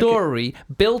is a story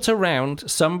built around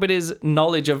somebody's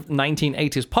knowledge of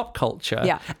 1980s pop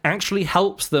culture. Actually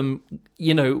helps them,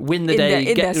 win the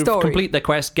day, complete their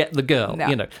quest, get the girl.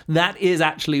 That is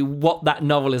actually what that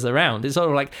novel is around. It's sort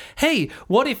of like, hey,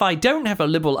 what if I don't have a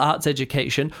liberal arts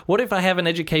education? What if I have an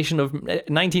education of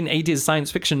 1980s science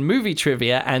fiction movie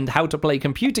trivia and how to play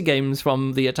computer games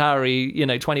from the Atari,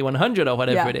 2100 or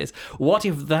whatever it is? What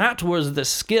if that was the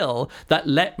skill that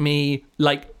let me,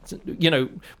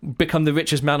 become the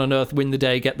richest man on earth, win the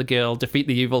day, get the girl, defeat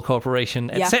the evil corporation,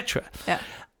 etc.?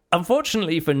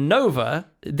 Unfortunately for Nova,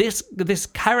 this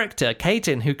character,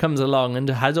 Katin, who comes along and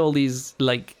has all these,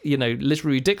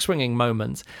 literary dick swinging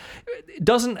moments,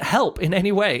 doesn't help in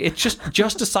any way. It's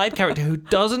just a side character who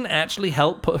doesn't actually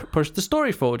help push the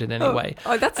story forward in any way.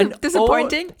 Oh, that's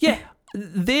disappointing.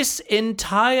 This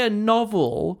entire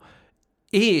novel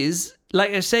is,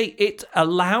 like I say, it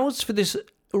allows for this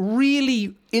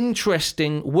really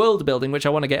interesting world building, which I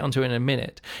want to get onto in a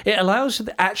minute. It allows for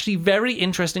actually very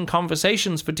interesting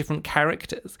conversations for different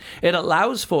characters. It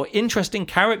allows for interesting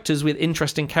characters with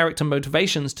interesting character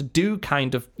motivations to do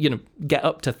kind of, get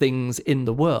up to things in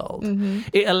the world. Mm-hmm.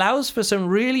 It allows for some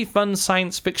really fun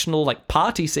science fictional, like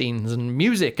party scenes and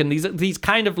music and these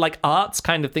kind of like arts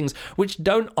kind of things, which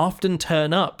don't often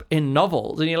turn up in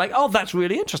novels. And you're like, oh, that's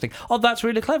really interesting. Oh, that's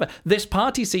really clever. This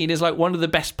party scene is like one of the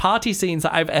best party scenes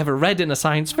that I've ever read in a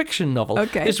science fiction novel.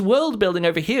 Okay. This world building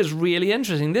over here is really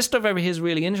interesting. This stuff over here is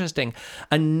really interesting.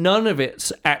 And none of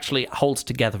it actually holds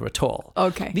together at all.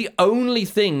 Okay. The only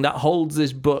thing that holds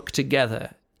this book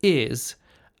together is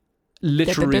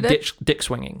literary dick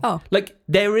swinging. Oh. Like,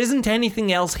 there isn't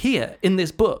anything else here in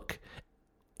this book.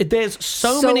 There's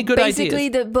so many good ideas. So basically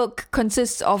the book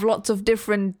consists of lots of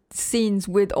different scenes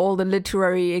with all the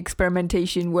literary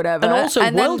experimentation, whatever. And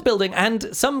also world building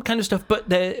and some kind of stuff.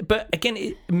 But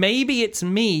again, maybe it's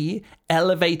me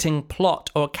elevating plot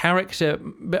or character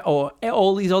or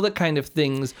all these other kind of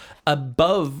things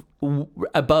above the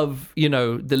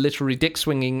literary dick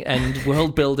swinging and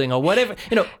world building or whatever,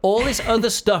 all this other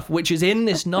stuff which is in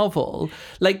this novel.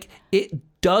 Like, it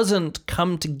doesn't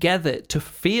come together to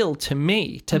feel to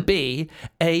me to be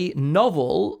a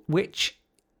novel which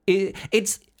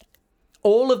it's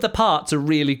all of the parts are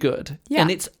really good,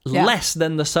 and it's less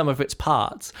than the sum of its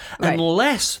parts,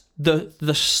 unless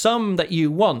the sum that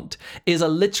you want is a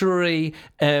literary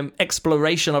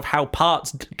exploration of how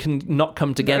parts can not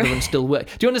come together and still work.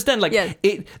 Do you understand? Like Yes.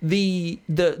 the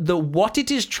what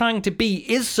it is trying to be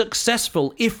is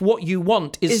successful if what you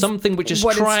want is something which is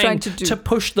what it's trying trying to do. to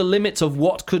push the limits of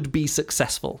what could be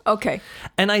successful. Okay.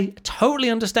 And I totally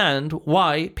understand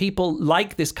why people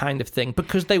like this kind of thing,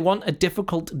 because they want a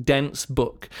difficult, dense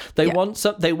book. They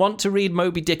want to read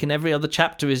Moby Dick, and every other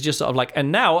chapter is just sort of like,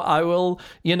 and now I will,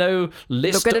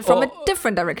 list. Look at it from a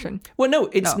different direction. Well, no,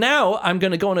 it's now I'm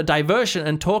going to go on a diversion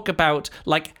and talk about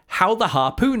like how the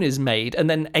harpoon is made, and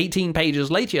then 18 pages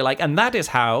later you're like, and that is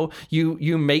how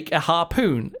you make a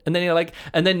harpoon, and then you're like,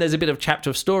 and then there's a bit of chapter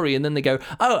of story, and then they go,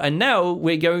 oh, and now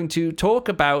we're going to talk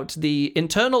about the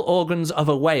internal organs of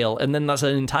a whale, and then that's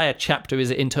an entire chapter is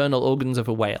internal organs of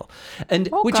a whale, and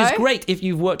which is Okay. great if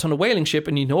you've worked on a whaling ship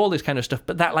and you know all this kind of stuff,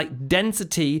 but that like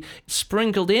density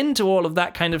sprinkled into all of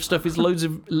that kind of stuff is loads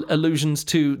of allusions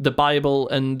to the Bible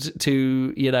and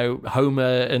to Homer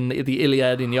and the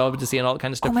Iliad and the Odyssey and all that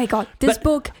kind of stuff. Oh my God, this But-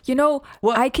 book,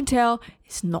 What? I can tell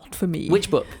it's not for me. Which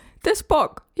book? This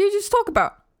book you just talk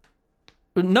about.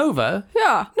 Nova?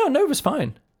 Yeah. No, Nova's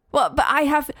fine. Well, but I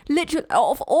have literally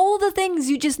of all the things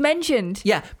you just mentioned.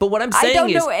 Yeah, but what I'm saying I don't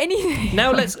is know anything.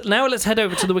 now let's head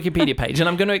over to the Wikipedia page, and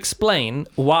I'm going to explain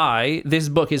why this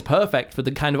book is perfect for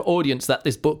the kind of audience that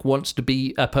this book wants to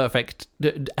be a perfect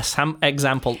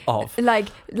example of.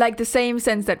 Like the same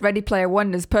sense that Ready Player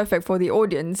One is perfect for the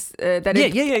audience that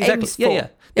it Exactly. aims for.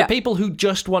 The people who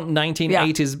just want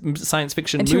 1980s science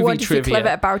fiction and movie who want to trivia feel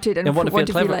clever about it and want to feel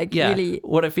clever, like yeah, really.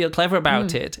 want to feel clever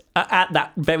about it at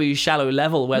that very shallow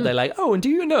level where they're like, oh, and do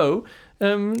you know?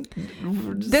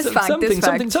 This fact,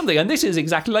 something, and this is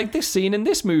exactly like this scene in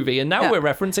this movie, and now we're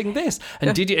referencing this.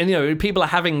 And did you? And people are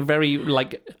having very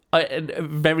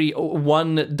very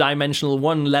one-dimensional,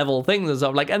 one-level things and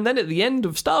stuff like. And then at the end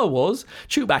of Star Wars,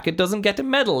 Chewbacca doesn't get a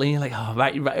medal, and you're like, oh,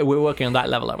 right, we're working on that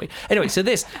level, aren't we? Anyway, so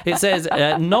it says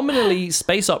nominally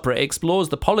space opera explores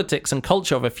the politics and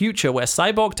culture of a future where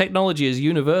cyborg technology is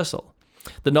universal.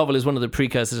 The novel is one of the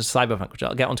precursors to cyberpunk, which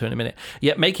I'll get onto in a minute.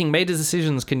 Yet making major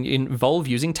decisions can involve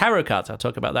using tarot cards. I'll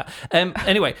talk about that.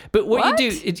 Anyway, but what you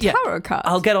do... Tarot cards?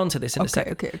 I'll get onto this in a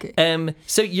second. Okay.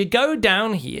 So you go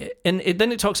down here, and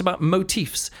then it talks about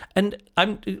motifs. And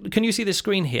can you see the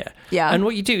screen here? Yeah. And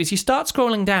what you do is you start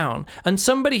scrolling down, and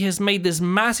somebody has made this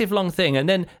massive long thing, and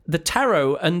then the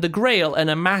tarot and the grail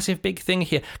and a massive big thing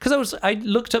here. Because I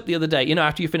looked up the other day,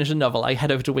 after you finish a novel, I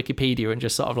head over to Wikipedia and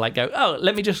just sort of like go, oh,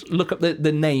 let me just look up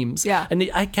the names. Yeah. And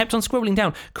I kept on scrolling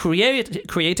down.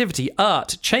 Creativity,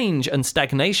 art, change, and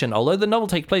stagnation. Although the novel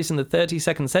takes place in the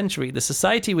 32nd century, the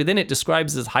society within it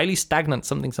describes as highly stagnant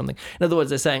something. In other words,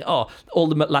 they're saying, oh, all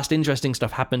the last interesting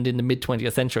stuff happened in the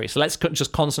mid-20th century. So let's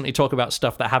just constantly talk about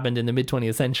stuff that happened in the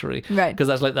mid-20th century. Right. Because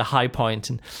that's like the high point.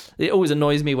 And it always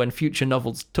annoys me when future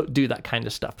novels do that kind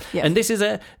of stuff. Yes. And this is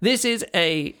an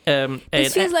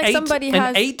feels like somebody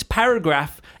has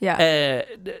 8-paragraph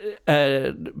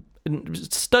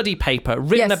study paper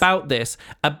written about this,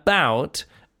 about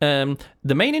the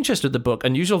main interest of the book,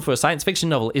 unusual for a science fiction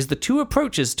novel, is the two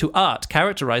approaches to art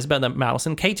characterized by the mouse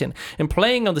and Katin. In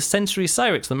playing on the sensory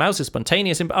syrinx, the mouse is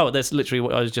spontaneous. That's literally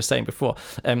what I was just saying before.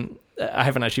 I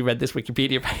haven't actually read this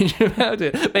Wikipedia page about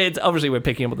it, but it's obviously we're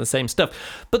picking up on the same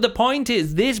stuff. But the point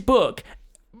is, this book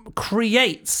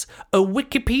creates a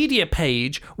Wikipedia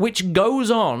page which goes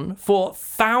on for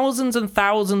thousands and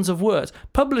thousands of words.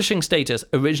 Publishing status,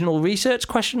 original research, ?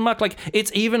 Like,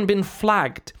 it's even been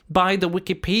flagged by the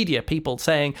Wikipedia people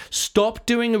saying, stop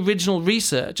doing original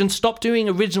research and stop doing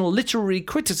original literary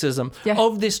criticism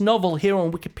of this novel here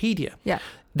on Wikipedia. Yeah.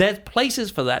 There's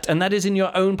places for that, and that is in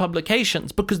your own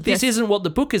publications, because this isn't what the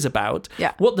book is about.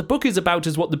 Yeah. What the book is about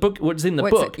is what's in the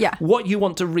book. Yeah. What you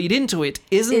want to read into it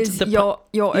isn't Is your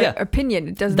opinion.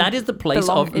 It doesn't. That is the place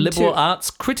of liberal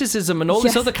arts criticism and all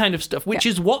this other kind of stuff, which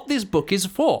is what this book is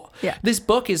for. Yeah. This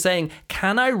book is saying,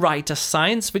 can I write a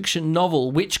science fiction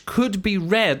novel which could be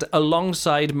read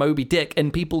alongside Moby Dick,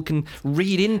 and people can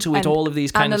read into it all of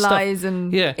these kind of stuff. Analyze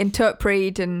and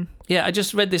interpret and... Yeah, I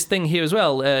just read this thing here as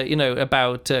well,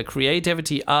 about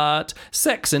creativity, art,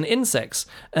 sex and incest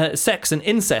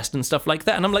and stuff like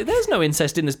that. And I'm like, there's no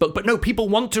incest in this book. But no, people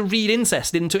want to read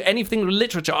incest into anything with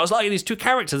literature. I was like, these two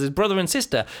characters, his brother and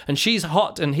sister, and she's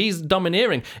hot and he's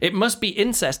domineering. It must be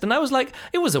incest. And I was like,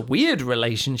 it was a weird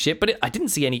relationship, but I didn't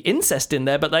see any incest in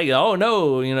there. But they go, oh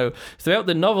no, throughout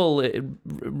the novel,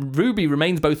 Ruby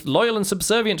remains both loyal and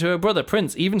subservient to her brother,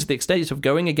 Prince, even to the extent of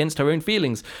going against her own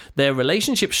feelings. Their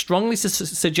relationship strongly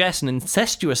suggests an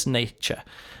incestuous nature.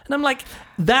 And I'm like,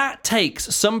 that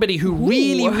takes somebody who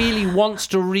really, really wants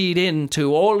to read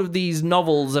into all of these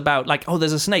novels about, like, oh,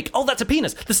 there's a snake. Oh, that's a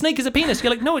penis. The snake is a penis.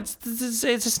 You're like, no, it's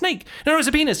a snake. No, it's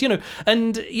a penis,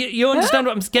 And you understand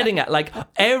what I'm getting at. Like,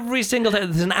 every single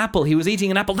time there's an apple, he was eating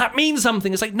an apple. That means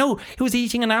something. It's like, no, he was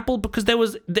eating an apple because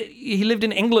he lived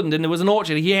in England and there was an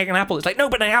orchard. He ate an apple. It's like, no,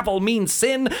 but an apple means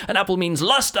sin. An apple means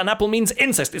lust. An apple means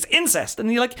incest. It's incest.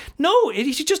 And you're like, no,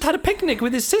 he just had a picnic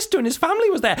with his sister and his family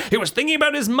was there. He was thinking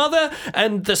about his mother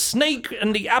and the snake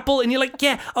and the apple, and you're like,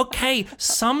 yeah, okay,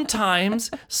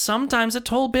 sometimes a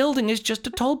tall building is just a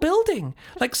tall building.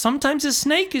 Like, sometimes a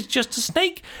snake is just a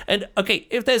snake. And okay,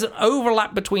 if there's an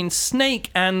overlap between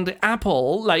snake and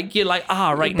apple, like, you're like,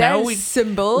 right now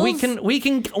symbols. we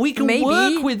can Maybe.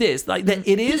 work with this. Like, that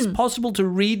it is possible to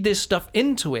read this stuff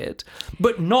into it,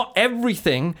 but not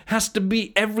everything has to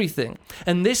be everything.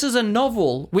 And this is a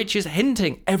novel which is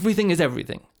hinting everything is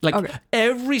everything. Like,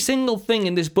 every single thing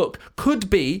in this book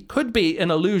could be an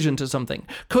allusion to something,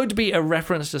 could be a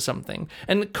reference to something,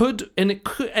 and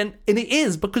it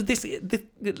is, because this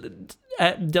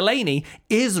Delany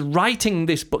is writing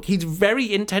this book. He's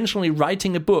very intentionally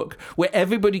writing a book where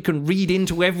everybody can read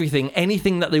into everything,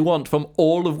 anything that they want from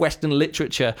all of Western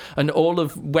literature and all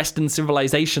of Western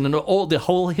civilization and all the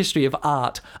whole history of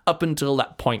art up until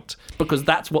that point, because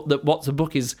that's what the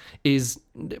book is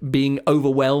being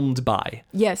overwhelmed by.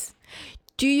 Yes.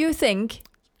 Do you think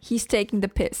he's taking the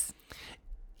piss?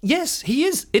 Yes, he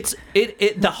is.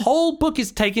 The whole book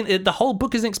is the whole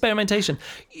book is an experimentation.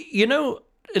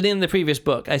 In the previous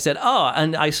book, I said,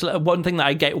 one thing that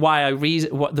I get one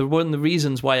of the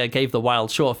reasons why I gave The Wild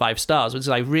Shore 5 stars was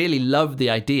I really loved the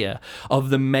idea of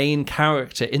the main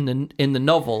character in the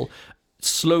novel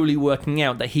slowly working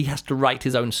out that he has to write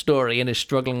his own story and is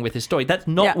struggling with his story. That's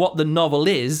not what the novel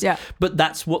is, but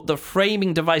that's what the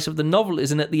framing device of the novel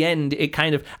is. And at the end, it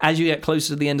kind of, as you get closer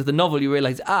to the end of the novel, you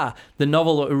realize, the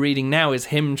novel that we're reading now is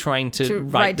him trying to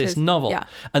write this novel. Yeah.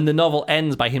 And the novel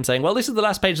ends by him saying, well, this is the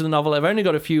last page of the novel. I've only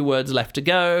got a few words left to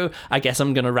go. I guess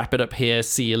I'm going to wrap it up here.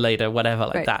 See you later, whatever,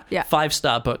 like that. Yeah.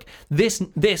 5-star book. This,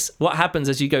 what happens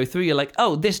as you go through, you're like,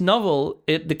 this novel,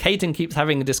 the Caton keeps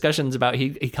having discussions about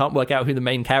he can't work out who the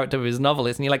main character of his novel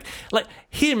is, and you're like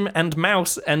him and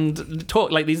Mouse and Talk,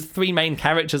 like these 3 main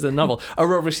characters in the novel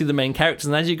are obviously the main characters.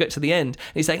 And as you get to the end,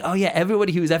 he's saying,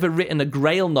 everybody who's ever written a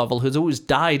Grail novel has always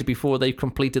died before they've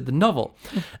completed the novel.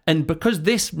 And because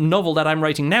this novel that I'm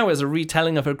writing now is a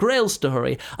retelling of a Grail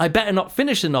story, I better not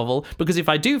finish the novel, because if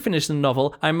I do finish the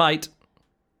novel, I might.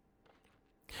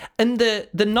 And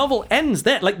the novel ends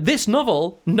there. Like, this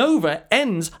novel, Nova,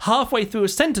 ends halfway through a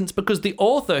sentence because the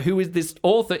author, who is this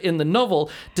author in the novel,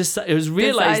 has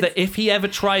realized that if he ever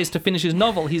tries to finish his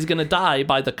novel, he's going to die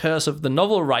by the curse of the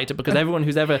novel writer, because everyone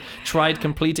who's ever tried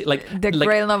completing,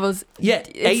 Grail novels. Yeah,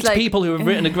 8 people who have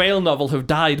written a Grail novel have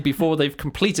died before they've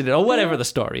completed it, or whatever the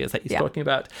story is that he's talking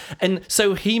about. And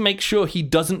so he makes sure he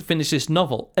doesn't finish this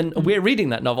novel. And we're reading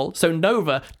that novel, so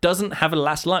Nova doesn't have a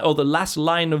last line, or the last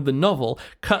line of the novel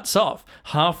cuts off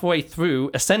halfway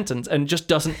through a sentence and just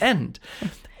doesn't end,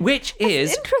 which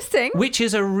is interesting, which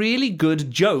is a really good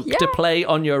joke to play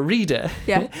on your reader.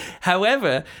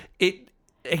 However,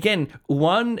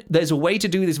 there's a way to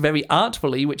do this very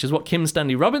artfully, which is what Kim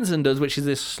Stanley Robinson does, which is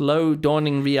this slow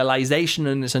dawning realization,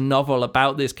 and it's a novel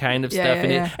about this kind of stuff,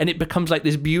 and it becomes like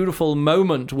this beautiful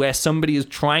moment where somebody is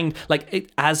trying,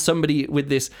 as somebody with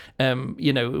this,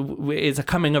 it's a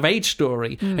coming of age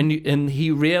story, and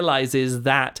he realizes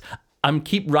that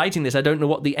keep writing this, I don't know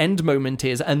what the end moment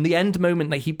is, and the end moment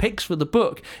that he picks for the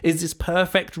book is this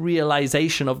perfect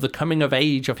realization of the coming of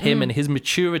age of him and his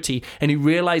maturity, and he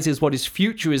realizes what his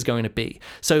future is going to be.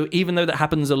 So even though that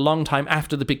happens a long time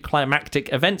after the big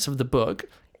climactic events of the book,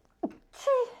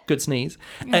 good sneeze,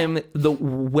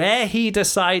 where he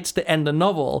decides to end the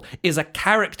novel is a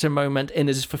character moment and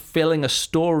is fulfilling a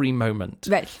story moment,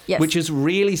 which is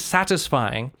really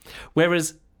satisfying,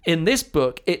 whereas in this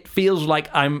book, it feels like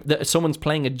someone's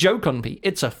playing a joke on me.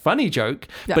 It's a funny joke,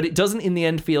 but it doesn't in the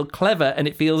end feel clever, and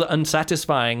it feels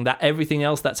unsatisfying that everything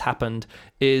else that's happened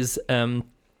is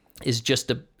just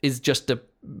a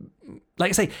like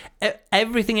I say,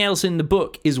 everything else in the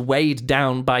book is weighed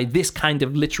down by this kind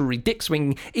of literary dick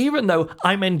swinging. Even though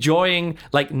I'm enjoying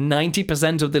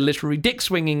 90% of the literary dick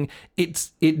swinging, it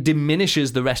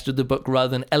diminishes the rest of the book rather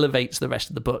than elevates the rest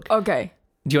of the book. Okay.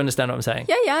 Do you understand what I'm saying?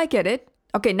 Yeah, I get it.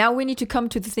 Okay, now we need to come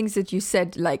to the things that you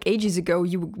said ages ago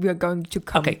we are going to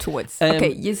come towards.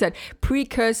 Okay, you said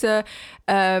precursor,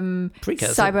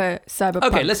 Precursor. cyberpunk.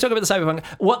 Okay, let's talk about the cyberpunk.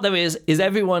 What there is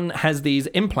everyone has these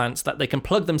implants that they can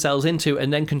plug themselves into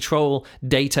and then control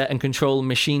data and control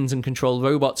machines and control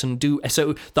robots and do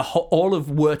so. All of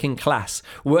working class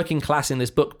in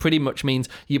this book pretty much means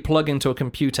you plug into a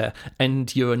computer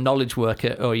and you're a knowledge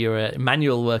worker or you're a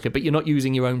manual worker, but you're not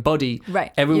using your own body.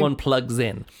 Right. Everyone plugs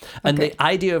in, and the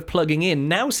idea of plugging in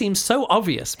now seems so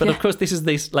obvious. But of course, this is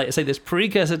like I say, this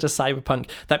precursor to cyberpunk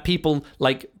that people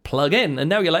like plug in, and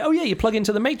now you're like, oh yeah, you plug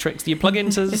into the Matrix, you plug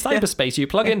into cyberspace, you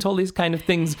plug into all these kind of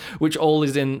things, which all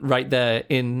is in right there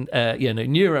in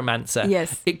Neuromancer.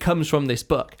 Yes, it comes from this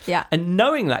book. Yeah, and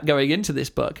knowing that going into this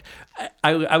book,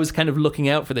 I was kind of looking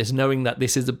out for this, knowing that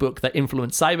this is a book that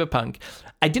influenced cyberpunk.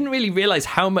 I didn't really realize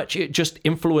how much it just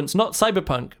influenced not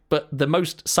cyberpunk, but the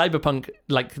most cyberpunk,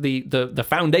 like the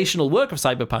foundational work of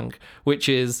cyberpunk, which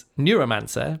is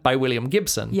Neuromancer by William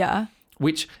Gibson. Yeah.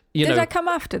 Which, Did that come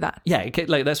after that? Yeah,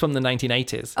 like that's from the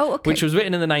 1980s. Oh, okay. Which was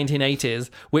written in the 1980s,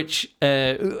 which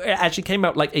actually came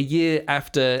out like a year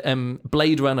after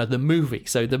Blade Runner, the movie.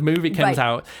 So the movie comes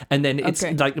out, and then it's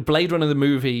like Blade Runner, the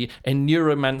movie, and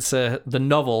Neuromancer, the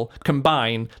novel,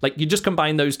 combine. Like you just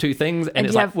combine those two things, and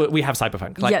it's like we have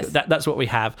cyberpunk. Like that's what we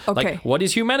have. Okay. Like what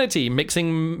is humanity?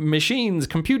 Mixing machines,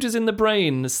 computers in the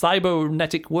brain,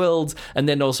 cybernetic worlds, and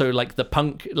then also like the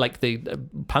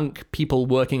punk people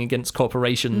working against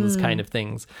corporations kind of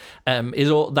things is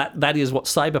all that is what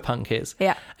cyberpunk is.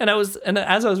 Yeah. And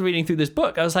as I was reading through this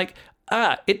book, I was like,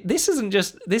 this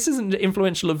isn't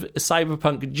influential of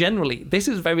cyberpunk generally. This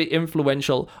is very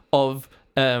influential of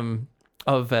William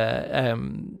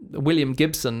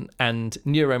Gibson and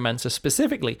Neuromancer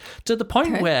specifically, to the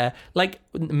point where like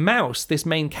Mouse, this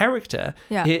main character,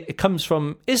 it comes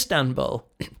from Istanbul.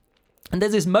 And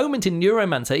there's this moment in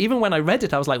Neuromancer, even when I read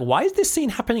it, I was like, why is this scene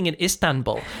happening in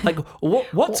Istanbul? Like,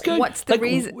 what's going on? What's the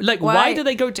reason? Like, why do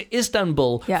they go to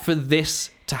Istanbul for this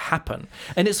to happen?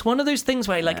 And it's one of those things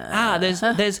where, like,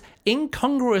 there's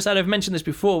incongruous, and I've mentioned this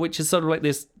before, which is sort of like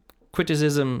this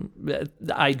criticism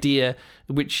idea,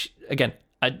 which, again,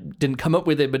 I didn't come up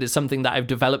with it, but it's something that I've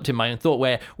developed in my own thought,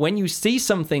 where when you see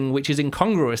something which is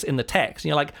incongruous in the text, and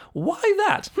you're like, why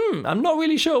that? I'm not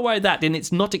really sure why that. And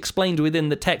it's not explained within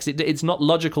the text. It's not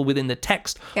logical within the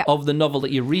text of the novel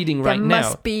that you're reading right now. There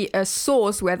must be a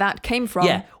source where that came from.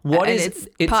 Yeah. It's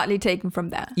partly taken from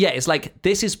there. Yeah, it's like,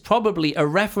 this is probably a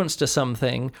reference to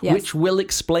something which will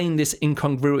explain this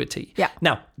incongruity. Yeah.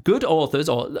 Now, good authors,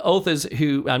 or authors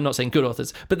who, I'm not saying good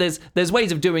authors, but there's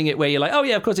ways of doing it where you're like, oh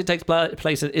yeah, of course it takes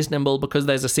place at Istanbul because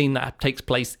there's a scene that takes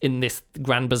place in this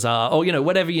grand bazaar, or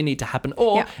whatever you need to happen,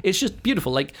 or it's just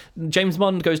beautiful. Like James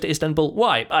Bond goes to Istanbul.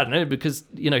 Why? I don't know, because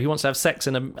he wants to have sex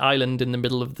in an island in the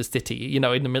middle of the city. In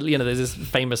the middle, there's this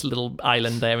famous little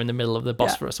island there in the middle of the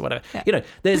Bosphorus or whatever. Yeah.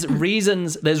 There's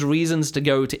reasons to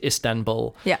go to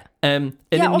Istanbul. Yeah. And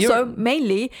also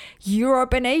mainly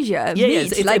Europe and Asia. Yeah,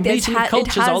 it's like meeting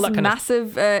cultures, all that kind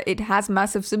massive, it has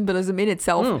massive symbolism in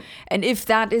itself, and if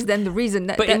that is then the reason.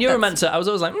 But in Neuromancer, I was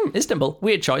always like, Istanbul,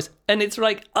 weird choice. And it's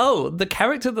like, the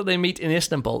character that they meet in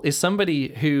Istanbul is somebody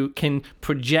who can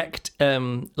project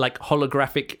like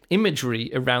holographic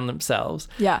imagery around themselves.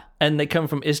 Yeah. And they come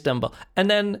from Istanbul. And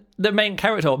then the main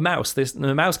character, or Mouse,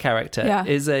 the Mouse character,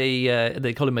 is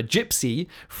they call him a gypsy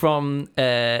from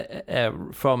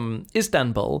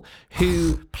Istanbul,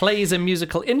 who plays a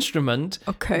musical instrument,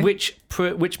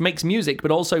 which makes music, but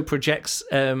also projects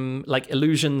like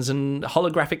illusions and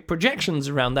holographic projections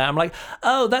around that. I'm like,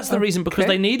 that's the reason, because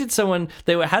they needed someone.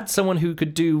 Had someone who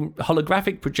could do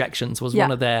holographic projections was one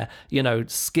of their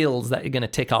skills that you're going to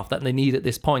tick off that they need at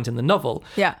this point in the novel.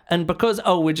 Yeah. And because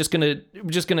we're just gonna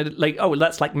like,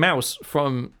 that's like Mouse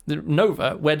from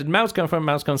Nova. Where did Mouse come from?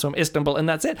 Mouse comes from Istanbul, and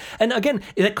that's it. And again,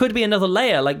 there could be another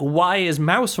layer. Like, why is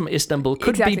Mouse from Istanbul?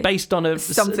 Could be based on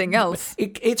something else.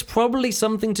 It's probably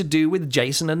something to do with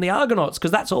Jason and the Argonauts,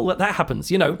 because that's all that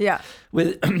happens. Yeah.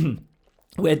 With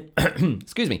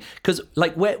excuse me, because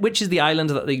like which is the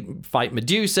island that they fight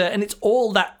Medusa, and it's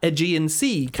all that Aegean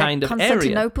Sea kind of area.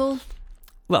 Constantinople.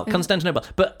 Well, Constantinople,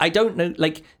 but I don't know.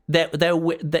 Like,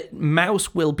 that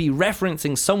Mouse will be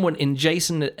referencing someone in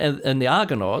Jason and the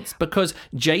Argonauts, because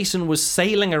Jason was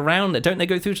sailing around there. Don't they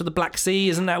go through to the Black Sea?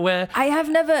 Isn't that where? I have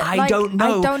never. I don't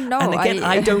know. And again,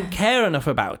 I don't care enough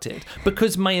about it,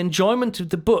 because my enjoyment of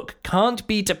the book can't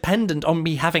be dependent on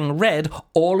me having read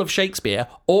all of Shakespeare,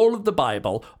 all of the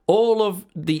Bible, all of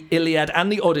the Iliad and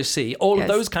the Odyssey, all of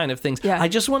those kind of things. Yeah.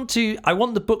 I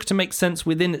want the book to make sense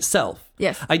within itself.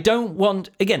 Yes. I don't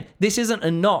want, again, this isn't a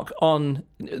knock on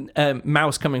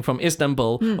Mouse coming from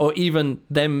Istanbul, or even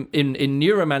them in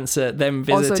Neuromancer, them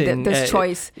visiting. Also, there's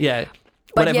choice. Yeah.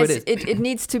 But whatever yes, it is. it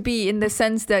needs to be in the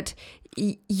sense that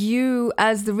you,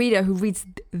 as the reader who reads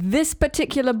this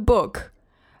particular book,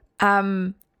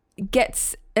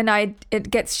 gets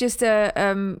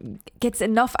gets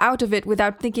enough out of it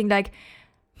without thinking like,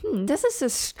 this is a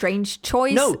strange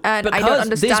choice. No, and because I don't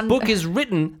understand. this book is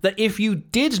written that if you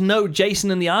did know Jason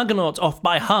and the Argonauts off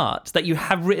by heart, that you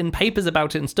have written papers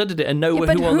about it and studied it and know Yeah,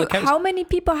 but who all the characters. how many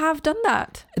people have done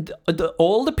that?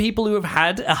 All the people who have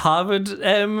had a Harvard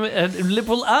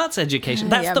liberal arts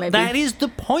education. Yeah, maybe. That is the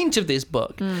point of this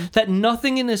book. That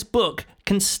nothing in this book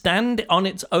can stand on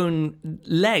its own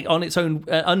leg, on its own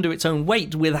under its own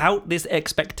weight, without this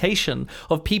expectation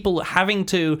of people having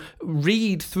to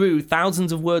read through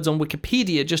thousands of words on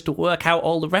Wikipedia just to work out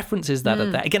all the references that are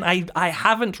there. Again, I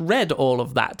haven't read all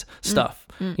of that stuff,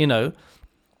 you know.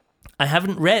 I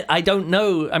haven't read, I don't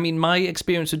know. I mean, my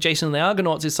experience with Jason and the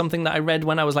Argonauts is something that I read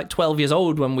when I was like 12 years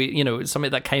old, when we, you know, it's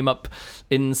something that came up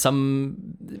in some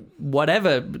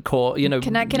whatever core, you know,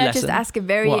 Can I lesson. just ask a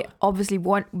very, What? obviously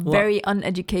very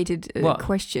uneducated What?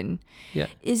 question? Yeah.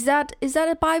 Is that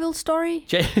a Bible story?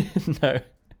 No.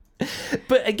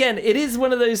 But again, it is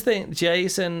one of those things,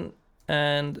 Jason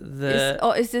and the...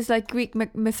 Is this like Greek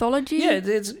mythology? Yeah,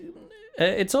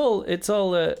 it's all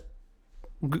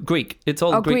Greek. It's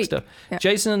all Greek Greek. stuff. Yeah.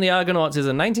 Jason and the Argonauts is a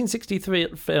 1963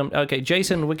 film. Okay,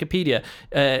 Jason, Wikipedia.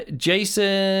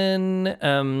 Jason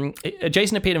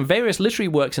appeared in various literary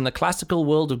works in the classical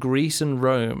world of Greece and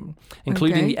Rome,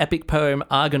 including Okay. the epic poem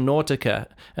Argonautica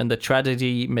and the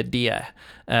tragedy Medea.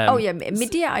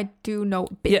 Medea, I do know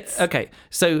bits. Yeah, okay.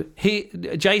 So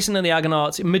Jason and the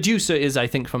Argonauts, Medusa is, I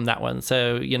think, from that one.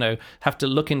 So, you know, have to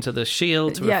look into the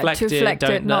shield to reflect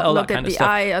it, not all look that at kind of the stuff.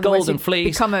 eye, otherwise Golden you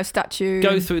fleece. become a statue.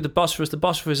 Go through the Bosphorus. The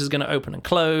Bosphorus is going to open and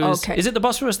close. Okay. Is it the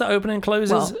Bosphorus that open and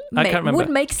closes? Well, I can't remember. Would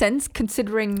make sense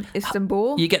considering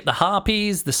Istanbul. You get the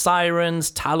harpies, the sirens,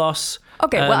 Talos.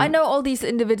 Okay, well, I know all these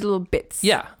individual bits.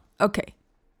 Yeah, Okay.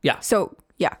 yeah, So,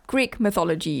 yeah, Greek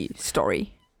mythology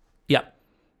story. yeah.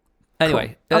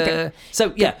 Anyway, Cool. Okay.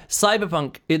 So yeah,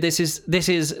 cyberpunk. This is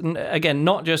again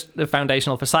not just the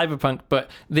foundational for cyberpunk,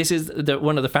 but this is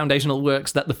one of the foundational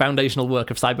works that the foundational work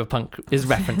of cyberpunk is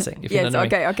referencing. If you know what I mean.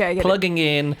 Okay, I get Plugging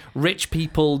in rich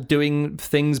people doing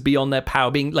things beyond their power,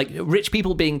 being like rich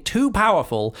people being too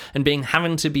powerful and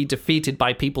having to be defeated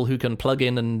by people who can plug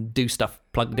in and do stuff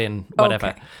plugged in, whatever.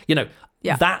 Okay. You know.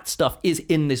 Yeah. That stuff is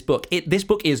in this book. This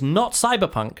book is not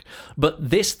cyberpunk, but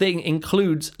this thing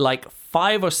includes like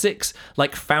 5 or 6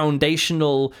 like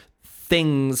foundational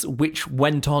things which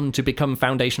went on to become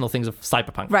foundational things of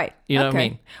cyberpunk. Right. You know what I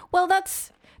mean? Well, that's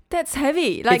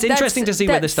heavy. Like It's interesting to see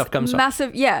where this that's stuff comes from.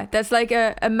 massive, yeah, that's like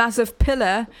a massive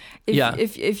pillar.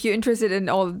 If you're interested in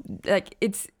all, like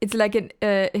it's like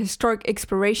a historic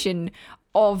exploration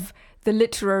of the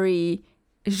literary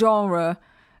genre.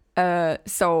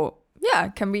 So yeah,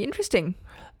 it can be interesting.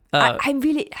 I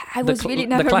was really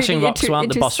never Clashing really Rocks aren't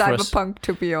into the Bosphorus. cyberpunk,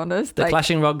 to be honest. The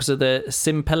Clashing Rocks are the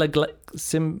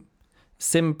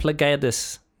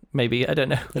Symplegades, maybe. I don't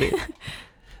know.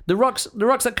 The rocks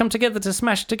that come together to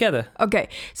smash together. Okay,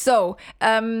 so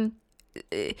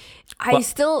I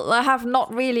still have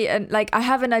not really I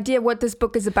have an idea what this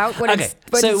book is about. What this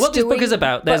book is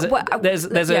about, there's a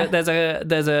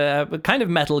kind of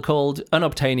metal called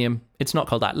unobtainium. It's not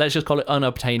called that. Let's just call it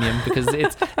unobtainium because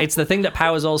it's the thing that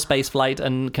powers all space flight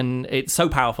and it's so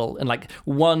powerful, and like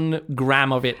 1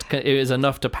 gram of it is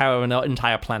enough to power an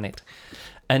entire planet.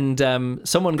 And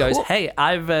someone goes, Cool. "Hey,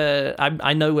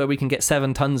 I know where we can get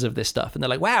 7 tons of this stuff." And they're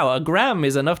like, "Wow, 1 gram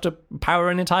is enough to power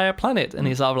an entire planet." And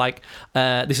he's sort of like,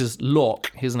 "This is Lork.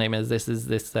 His name is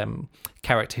this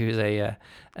character who's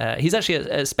he's actually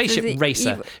a spaceship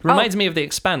racer. Reminds me of The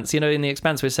Expanse. You know, in The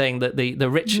Expanse, we're saying that the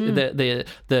rich,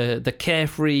 the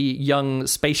carefree young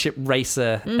spaceship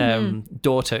racer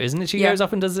daughter, isn't it? She goes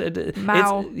off and does it.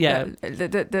 Mao.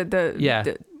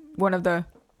 The one of the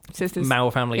sisters. Mao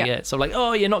family, yeah. So like,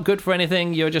 oh, you're not good for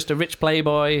anything. You're just a rich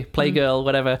playboy, playgirl,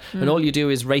 whatever. And all you do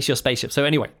is race your spaceship. So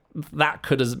anyway, that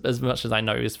could, as much as I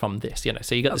know, is from this. You know,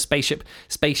 so you got the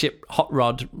spaceship hot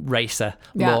rod racer,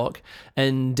 Lork,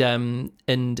 and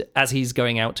as he's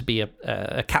going out to be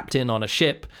a captain on a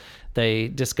ship, they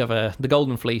discover the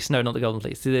Golden Fleece. No, not the Golden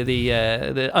Fleece. The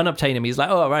unobtainium. He's like,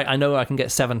 oh, right, I know I can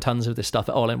get 7 tons of this stuff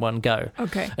all in one go.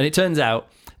 Okay. And it turns out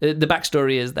the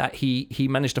backstory is that he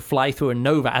managed to fly through a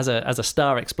nova as a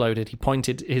star exploded. He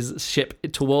pointed his ship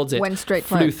towards it, went straight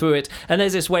flew right. through it, and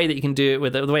there's this way that you can do it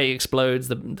with the way it explodes.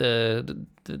 The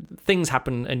things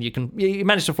happen, and you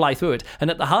manage to fly through it. And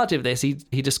at the heart of this,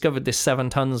 he discovered this 7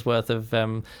 tons worth of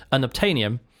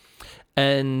unobtainium.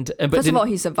 But First of all,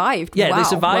 he survived. Yeah, wow, they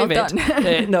survive well it.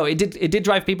 Done. No, it did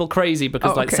drive people crazy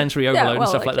because okay. sensory overload and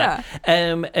stuff like that.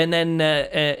 And then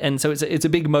and so it's a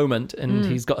big moment, and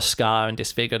he's got a scar and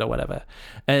disfigured or whatever.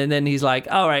 And then he's like,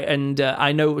 all right, and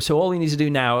I know. So all we need to do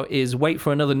now is wait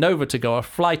for another nova to go, or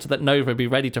fly to that nova, be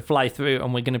ready to fly through,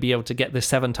 and we're going to be able to get this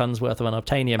 7 tons worth of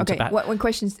unobtainium. Okay, to back. one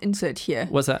question's insert here.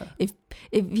 What's that? If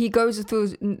he goes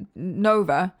through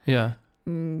nova, Yeah.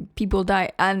 people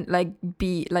die, and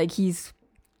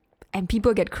and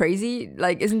people get crazy.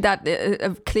 Like, isn't that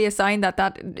a clear sign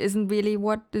that isn't really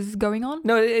what is going on?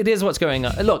 No, it is what's going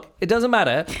on. Look, it doesn't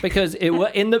matter because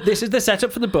this is the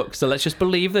setup for the book. So let's just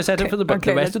believe the setup for the book.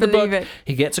 Okay, the rest of the book,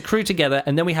 he gets a crew together,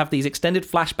 and then we have these extended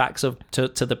flashbacks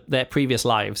to their previous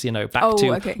lives. Back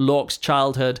to Lork's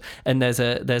childhood, and there's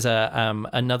another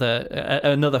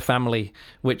family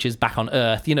which is back on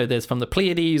Earth. There's from the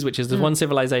Pleiades, which is the one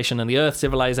civilization, and the Earth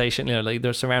civilization. Like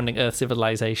the surrounding Earth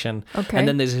civilization. Okay. And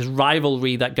then there's this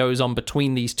rivalry that goes on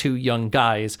between these two young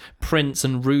guys, Prince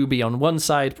and Ruby on one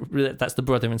side, that's the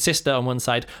brother and sister on one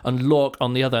side, and Lork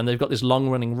on the other, and they've got this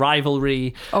long-running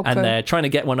rivalry, and they're trying to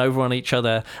get one over on each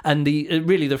other, and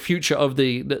the future of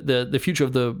the future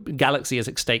of the galaxy is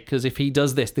at stake, because if he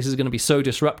does this is going to be so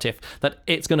disruptive that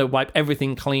it's going to wipe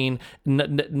everything clean.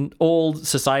 All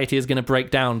society is going to break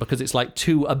down because it's like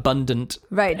too abundant,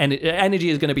 right? And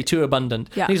energy is going to be too abundant.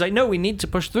 Yeah. And he's like, no, we need to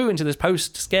push through into this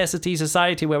post-scarcity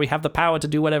society where we have the power to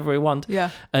do whatever we want. Yeah.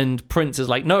 And Prince is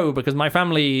like, no, because my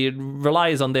family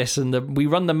relies on this, and we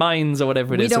run the mines or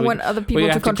whatever it is. We don't want other people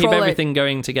to control keep everything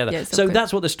going together. Yes, so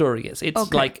that's what the story is.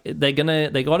 It's like they're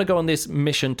gonna go on this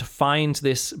mission to find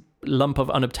this lump of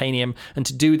unobtainium, and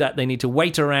to do that they need to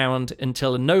wait around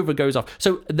until a nova goes off.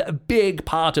 So a big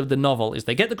part of the novel is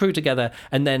they get the crew together,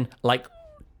 and then like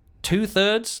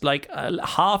 2/3,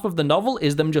 half of the novel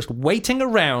is them just waiting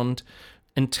around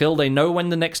until they know when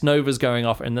the next nova's going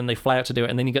off, and then they fly out to do it,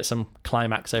 and then you get some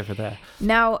climax over there.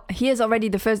 Now, here's already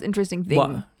the first interesting thing.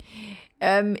 What?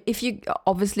 If you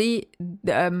obviously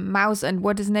Mouse and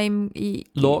what is his name?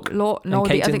 Lork. No,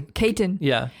 the other Caton.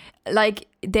 Yeah. Like,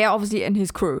 they're obviously in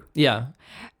his crew. Yeah.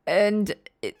 And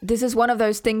this is one of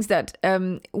those things that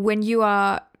when you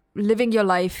are living your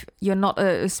life, you're not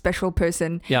a special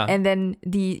person. Yeah. And then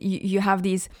you have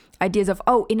these ideas of,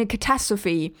 in a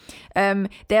catastrophe, there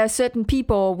are certain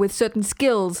people with certain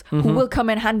skills who will come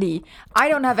in handy. I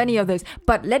don't have any of those,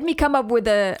 but let me come up with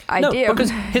an idea. No,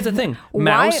 because here's the thing.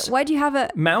 Mouse, why do you have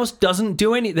a... Mouse doesn't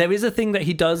do any... There is a thing that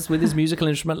he does with his musical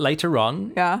instrument later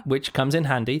on, which comes in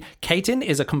handy. Caton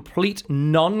is a complete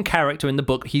non-character in the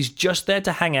book. He's just there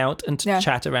to hang out and to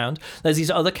chat around. There's these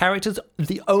other characters.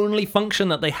 The only function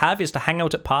that they have is to hang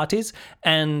out at parties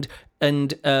and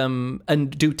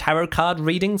do tarot card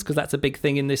readings, because that's a big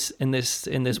thing in this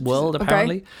world,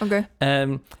 apparently. Okay.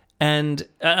 And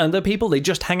the people, they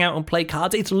just hang out and play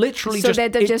cards. It's literally they're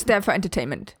just there for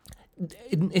entertainment.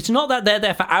 It's not that they're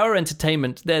there for our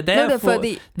entertainment. They're there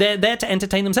they're there to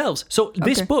entertain themselves. So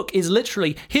this book is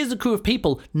literally, here's a crew of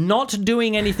people not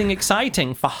doing anything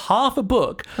exciting for half a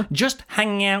book, just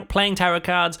hanging out, playing tarot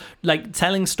cards, like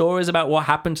telling stories about what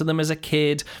happened to them as a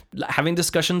kid, having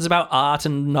discussions about art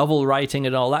and novel writing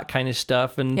and all that kind of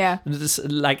stuff, and just,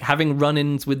 like having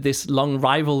run-ins with this long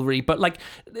rivalry. But like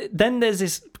then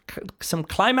there's some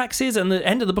climaxes, and the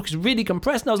end of the book is really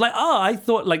compressed, and I was like, I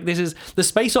thought like this is the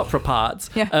space opera parts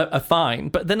are fine,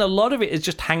 but then a lot of it is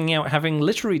just hanging out, having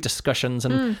literary discussions,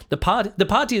 and the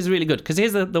party is really good, because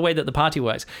here's the way that the party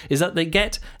works is that they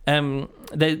get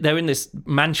they're in this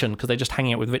mansion, because they're just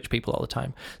hanging out with rich people all the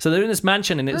time, so they're in this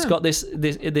mansion, and it's got this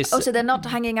so they're not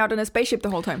hanging out in a spaceship the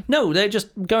whole time. No, they're just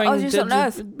going just on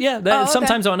Earth. They're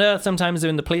sometimes on Earth, sometimes they're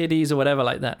in the Pleiades or whatever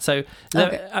like that, so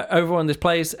they're over on this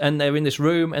place, and they're in this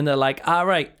room, and they're like, all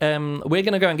right, we're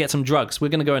gonna go and get some drugs, we're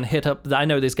gonna go and hit up I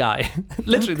know this guy.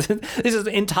 Literally, this is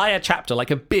an entire chapter,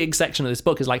 like a big section of this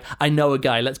book is like, I know a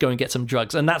guy, let's go and get some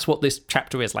drugs. And that's what this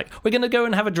chapter is like. We're going to go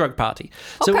and have a drug party.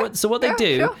 So what they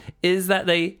do is that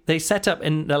they set up,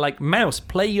 and they're like, Mouse,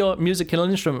 play your musical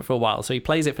instrument for a while. So he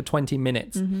plays it for 20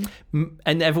 minutes.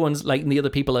 And everyone's like, the other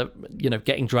people are,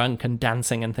 getting drunk and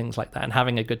dancing and things like that and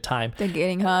having a good time. They're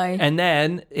getting high. And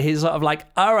then he's sort of like,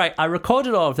 all right, I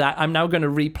recorded all of that. I'm now going to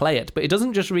replay it. But it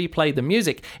doesn't just replay the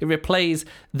music. It replays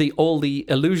all the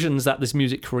illusions that this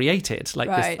music created, like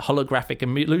this holographic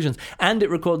illusions, and it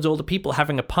records all the people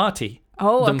having a party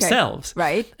Oh, okay. themselves.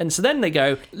 Right. And so then they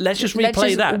go, let's just replay Let's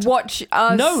just that. watch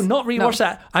us. No, not rewatch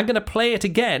that. I'm going to play it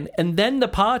again. And then the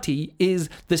party is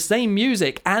the same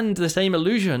music and the same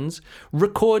illusions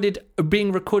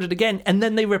being recorded again. And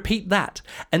then they repeat that.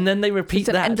 And then they repeat that.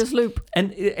 It's an endless loop.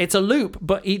 And it's a loop,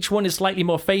 but each one is slightly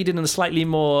more faded and slightly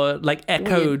more like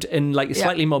echoed and like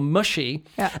slightly more mushy.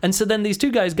 Yeah. And so then these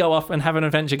two guys go off and have an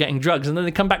adventure getting drugs. And then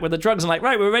they come back with the drugs and like,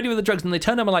 right, we're ready with the drugs. And they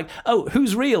turn them and like, oh,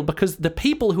 who's real? Because the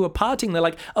people who are partying, they're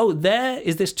like, oh, there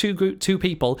is this two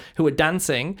people who are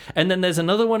dancing, and then there's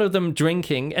another one of them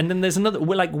drinking, and then there's another,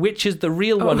 we're like, which is the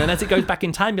real one? And as it goes back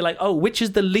in time, you're like, oh, which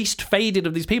is the least faded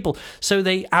of these people? So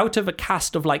they, out of a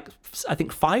cast of like, I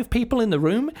think 5 people in the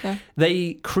room,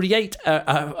 they create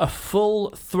a full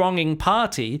thronging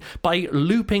party by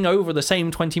looping over the same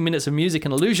 20 minutes of music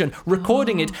and illusion,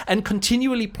 recording it and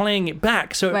continually playing it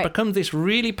back. So it becomes this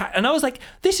really, and I was like,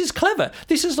 this is clever.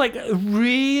 This is like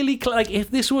really, like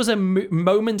if this was a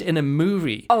moment in a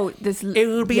movie, it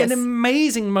would be an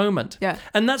amazing moment. Yeah.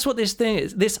 And that's what this thing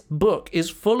is. This book is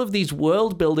full of these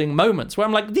world building moments where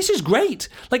I'm like, this is great.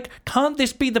 Like, can't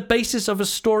this be the basis of a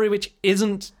story which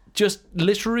isn't just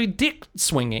literary dick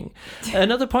swinging?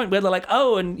 Another point where they're like,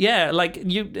 oh, and yeah, like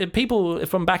you people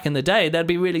from back in the day, they'd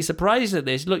be really surprised at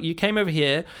this. Look, you came over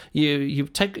here, you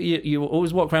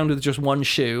always walk around with just one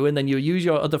shoe, and then you use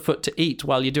your other foot to eat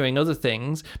while you're doing other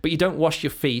things, but you don't wash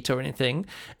your feet or anything,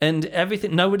 and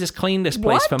everything. Nobody's cleaned this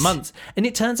place for months. And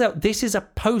it turns out this is a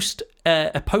post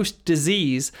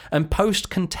disease and post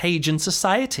contagion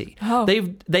society.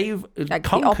 They've like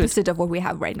conquered the opposite of what we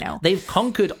have right now. They've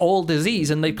conquered all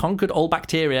disease, and they've conquered all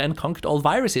bacteria and conquered all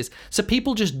viruses. So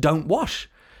people just don't wash.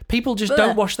 People just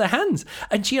don't wash their hands.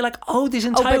 And so you're like, oh, this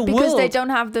entire but because world, they don't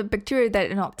have the bacteria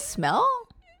that not smell?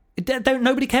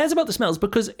 Nobody cares about the smells,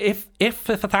 because if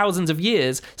for thousands of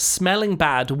years smelling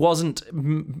bad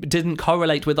didn't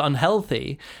correlate with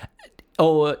unhealthy,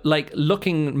 or like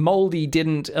looking moldy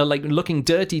like looking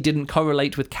dirty didn't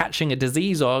correlate with catching a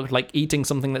disease or like eating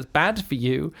something that's bad for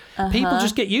you, people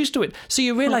just get used to it. So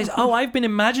you realize, oh, I've been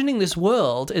imagining this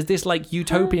world as this like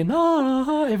utopian,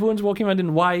 everyone's walking around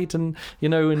in white and, you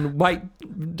know, in white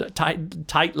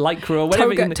tight lycra or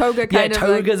whatever. Toga kind of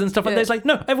togas like, and stuff. And there's like,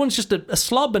 no, everyone's just a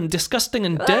slob and disgusting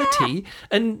and dirty,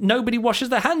 and nobody washes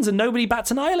their hands and nobody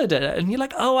bats an eyelid at it. And you're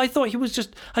like, oh, I thought he was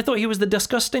the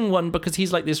disgusting one because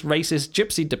he's like this racist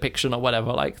gypsy depiction or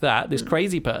whatever like that, this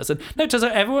crazy person. No, it turns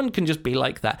out everyone can just be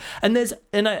like that. And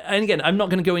again, I'm not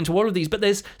going to go into all of these, but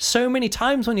there's so many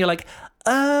times when you're like,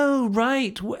 oh,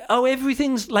 right. Oh,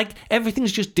 everything's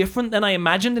just different than I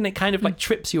imagined, and it kind of like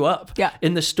trips you up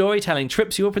in the storytelling,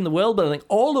 trips you up in the world building,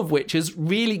 all of which is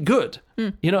really good.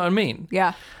 You know what I mean?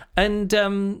 Yeah. And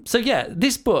so, yeah,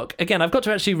 this book, again, I've got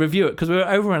to actually review it because we're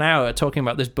over an hour talking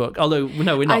about this book. Although,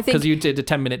 no, we're not, because you did a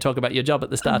 10-minute talk about your job at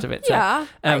the start of it. So, yeah,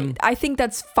 I think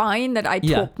that's fine that I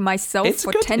talk myself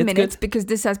for 10 minutes because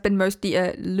this has been mostly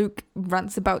Luke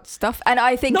rants about stuff. And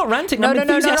I think... Not ranting, I'm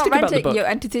enthusiastic about the book. You're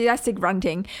enthusiastic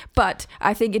ranting. But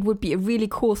I think it would be a really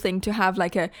cool thing to have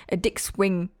like a dick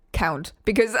swing count,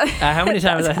 because how many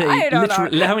times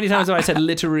how many times have I said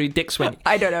literary dick swing?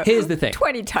 I don't know. Here's the thing.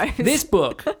 20 times. This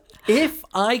book, if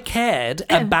I cared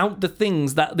about the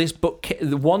things that this book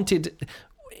wanted,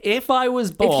 if I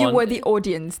was born, if you were the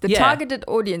audience, targeted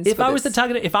audience, if I was the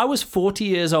targeted, if I was 40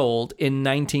 years old in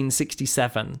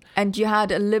 1967, and you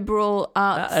had a liberal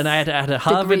arts, and I had a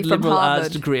Harvard liberal arts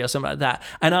degree or something like that,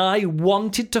 and I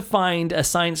wanted to find a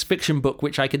science fiction book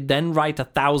which I could then write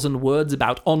 1,000 words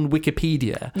about on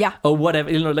Wikipedia, or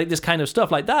whatever, like this kind of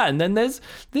stuff like that, and then there's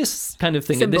this kind of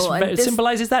thing, and this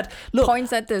symbolizes that. Look,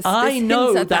 points at this. I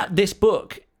know that this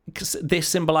book. This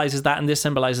symbolizes that, and this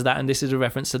symbolizes that, and this is a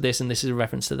reference to this, and this is a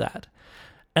reference to that.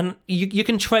 And you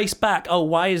can trace back, oh,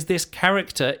 why is this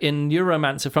character in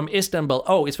Neuromancer from Istanbul?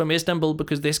 Oh, it's from Istanbul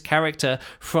because this character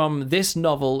from this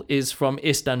novel is from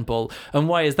Istanbul. And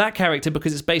why is that character?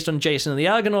 Because it's based on Jason and the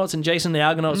Argonauts, and Jason and the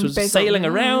Argonauts was sailing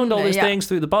around all these things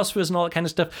through the Bosphorus and all that kind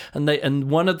of stuff. And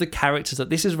one of the characters that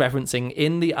this is referencing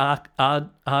in the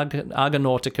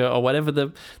Argonautica, or whatever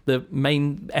the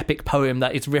main epic poem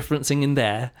that it's referencing in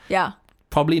there. Yeah.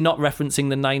 Probably not referencing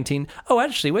the Oh,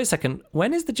 actually, wait a second.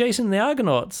 When is the Jason and the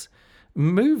Argonauts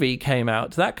movie came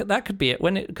out? That could be it.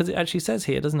 Because it actually says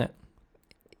here, doesn't it?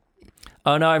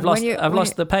 Oh no, I've lost When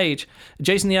lost the page.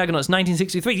 Jason the Argonauts,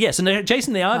 1963. Yes, and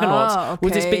Jason the Argonauts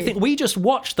was this big thing. We just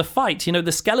watched the fight,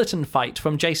 the skeleton fight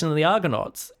from Jason and the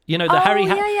Argonauts. The Harry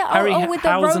with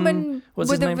Housen, the Roman, what's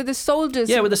his name? with the soldiers.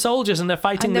 Yeah, with the soldiers, and they're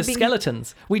fighting the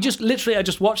skeletons. We just I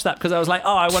just watched that because I was like,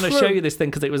 oh, I want to show you this thing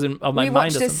because it was on my mind. We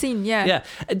watched the scene, yeah. Yeah,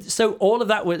 and so all of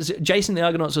that was Jason the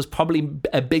Argonauts was probably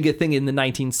a bigger thing in the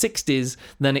 1960s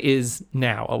than it is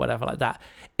now, or whatever like that.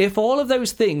 If all of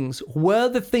those things were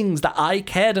the things that I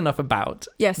cared enough about,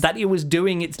 that it was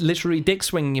doing its literary dick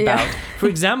swinging about, for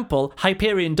example,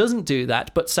 Hyperion doesn't do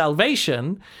that, but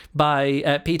Salvation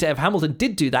by Peter F. Hamilton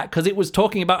did do that because it was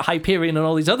talking about Hyperion and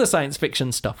all these other science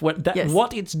fiction stuff. What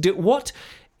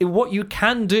you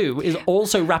can do is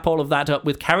also wrap all of that up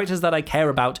with characters that I care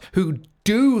about who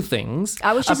do things.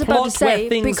 I was just about to say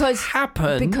because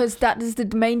that is the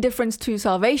main difference to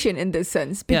Salvation in this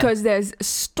sense. Because there's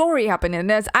story happening,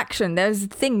 there's action, there's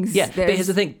things. Yeah, but here's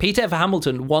the thing: Peter F.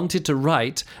 Hamilton wanted to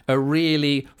write a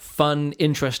really fun,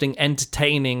 interesting,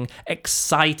 entertaining,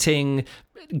 exciting,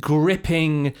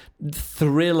 gripping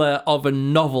thriller of a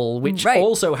novel, which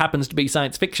also happens to be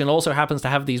science fiction, also happens to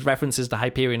have these references to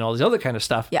Hyperion, all this other kind of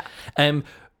stuff. Yeah.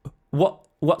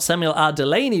 What Samuel R.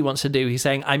 Delany wants to do, he's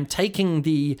saying, I'm taking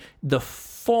the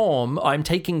form, I'm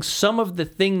taking some of the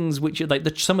things which are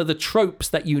like some of the tropes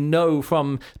that you know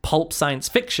from pulp science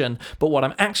fiction, but what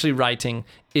I'm actually writing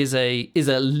is a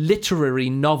literary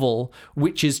novel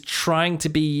which is trying to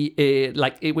be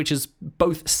which is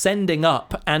both sending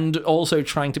up and also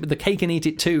trying to be the cake and eat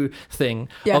it too thing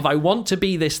of I want to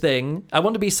be this thing, I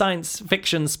want to be science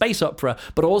fiction space opera,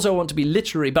 but also I want to be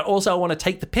literary, but also I want to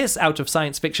take the piss out of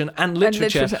science fiction and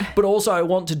literature. But also I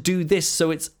want to do this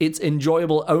so it's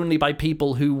enjoyable only by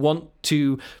people who want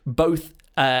to both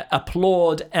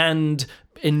applaud and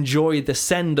enjoy the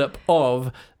send up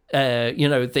of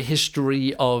the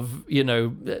history of,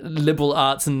 liberal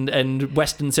arts and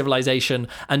Western civilization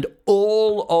and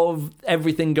all of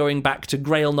everything going back to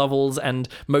Grail novels and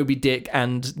Moby Dick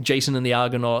and Jason and the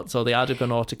Argonauts or the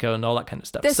Argonautica and all that kind of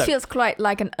stuff. This feels quite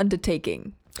like an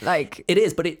undertaking. Like it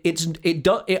is, but it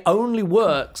only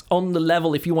works on the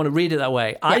level if you want to read it that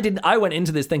way. Yeah. I went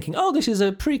into this thinking, oh, this is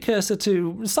a precursor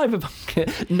to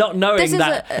cyberpunk, not knowing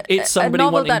that it's somebody a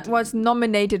novel wanting that was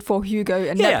nominated for Hugo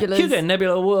and Nebula. Hugo and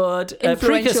Nebula Award,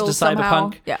 precursor to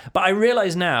cyberpunk. Yeah. But I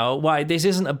realize now why this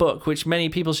isn't a book which many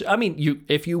people should. I mean,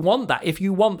 if you're going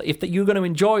to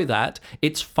enjoy that,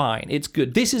 it's fine, it's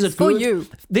good. This is for you.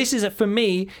 This is for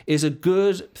me is a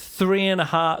good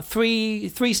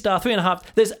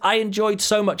 3.5. I enjoyed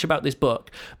so much about this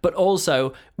book, but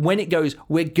also when it goes,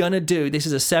 this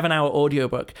is a 7-hour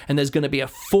audiobook, and there's going to be a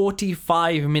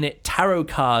 45-minute tarot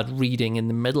card reading in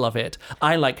the middle of it.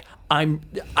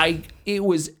 It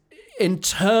was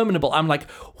interminable. I'm like,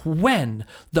 when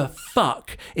the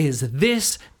fuck is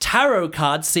this tarot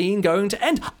card scene going to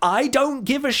end? I don't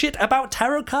give a shit about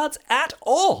tarot cards at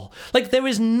all. Like,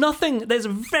 there's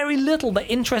very little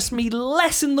that interests me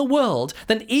less in the world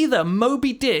than either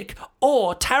Moby Dick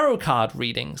or tarot card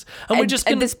readings. And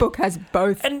this book has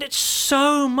both. And it's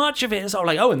so much of it is all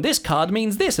like, oh, and this card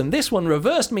means this, and this one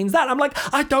reversed means that. I'm like,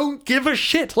 I don't give a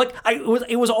shit. Like,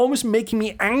 it was almost making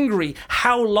me angry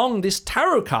how long this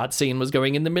tarot card scene was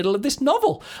going in the middle of this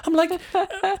novel. I'm like,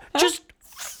 just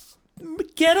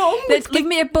get on with give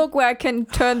me a book where I can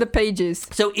turn the pages.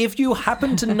 So if you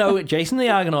happen to know Jason the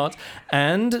Argonaut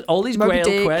and all these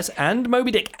Grail quests and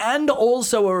Moby Dick, and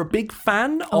also are a big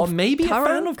fan or maybe a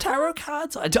fan of tarot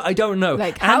cards, I don't know.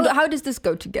 Like, how does this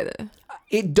go together?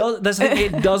 It does.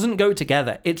 It doesn't go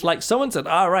together. It's like someone said,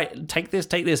 all right, take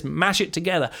this, mash it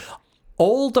together.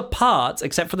 All the parts,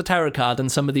 except for the tarot card and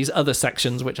some of these other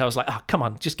sections, which I was like, oh, come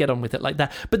on, just get on with it like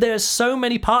that. But there are so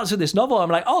many parts of this novel,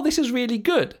 I'm like, oh, this is really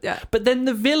good. Yeah. But then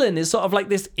the villain is sort of like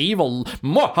this evil,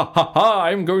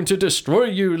 I'm going to destroy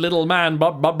you, little man, blah,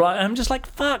 blah, blah. And I'm just like,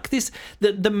 fuck,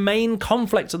 the main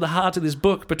conflict at the heart of this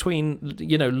book between,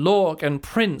 Lork and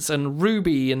Prince and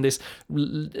Ruby and this,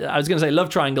 I was going to say love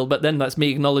triangle, but then that's me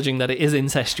acknowledging that it is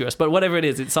incestuous. But whatever it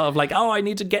is, it's sort of like, oh, I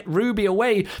need to get Ruby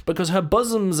away because her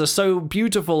bosoms are so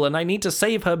beautiful and I need to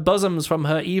save her bosoms from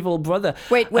her evil brother.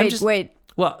 Wait.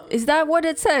 What? Is that what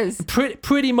it says?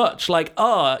 Pretty much like,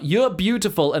 you're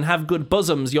beautiful and have good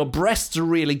bosoms. Your breasts are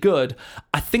really good.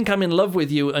 I think I'm in love with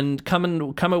you and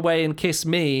come away and kiss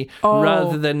me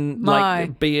rather than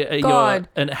like be your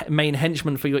main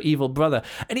henchman for your evil brother.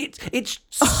 And it's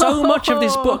so much of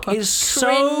this book is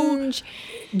cringe.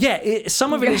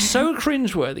 some of it is so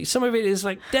cringeworthy. Some of it is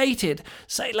like dated.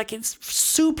 Say like it's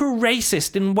super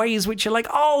racist in ways which are like,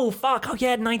 oh fuck, oh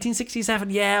yeah, 1967,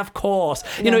 yeah, of course.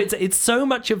 You know, it's so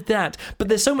much of that. But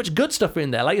there's so much good stuff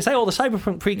in there. Like you say, all the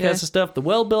cyberpunk precursor stuff, the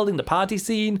world building, the party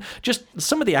scene, just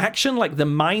some of the action, like the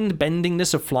mind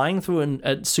bendingness of flying through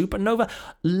a supernova.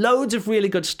 Loads of really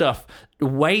good stuff.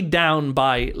 Weighed down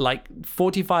by like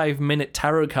 45-minute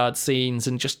tarot card scenes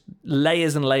and just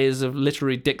layers and layers of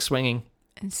literary dick swinging.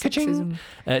 Sexism.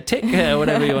 Tick,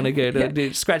 whatever you want to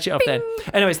go, scratch it off there.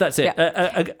 Anyways, that's it.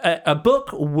 Yeah. A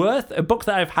book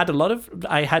that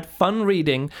I had fun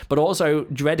reading, but also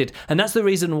dreaded. And that's the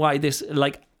reason why this,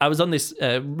 like, I was on this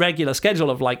regular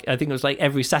schedule of like, I think it was like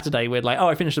every Saturday we'd like, oh,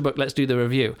 I finished the book, let's do the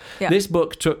review. Yeah. This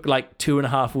book took like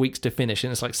 2.5 weeks to finish,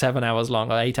 and it's like 7 hours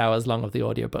long or 8 hours long of the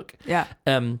audiobook. Yeah.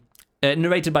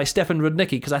 Narrated by Stefan Rudnicki,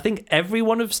 because I think every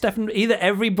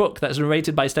book that's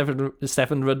narrated by Stefan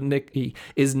Rudnicki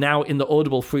is now in the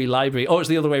Audible free library, or it's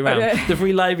the other way around. Okay. The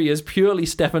free library is purely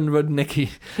Stefan Rudnicki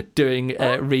doing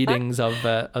readings of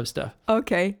stuff.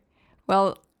 Okay,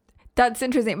 well, that's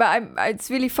interesting, but it's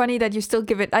really funny that you still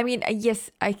give it. I mean, yes,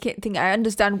 I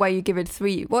understand why you give it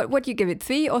 3. What you give it,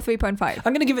 3 or 3.5? I'm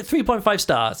going to give it 3.5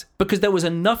 stars because there was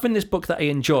enough in this book that I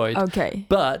enjoyed. Okay,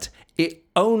 but it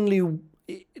only.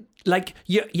 Like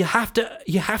you have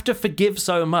to forgive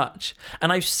so much,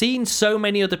 and I've seen so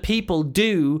many other people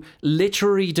do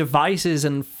literary devices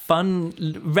and fun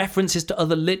references to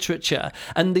other literature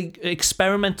and the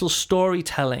experimental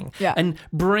storytelling and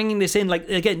bringing this in. Like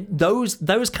again, those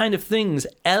kind of things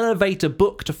elevate a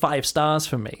book to 5 stars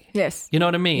for me. Yes, you know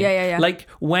what I mean. Yeah. Like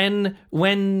when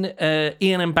Ian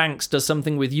M. Banks does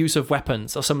something with use of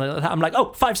weapons or something like that, I'm like,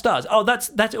 oh, 5 stars. Oh, that's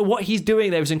what he's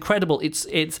doing there is incredible. It's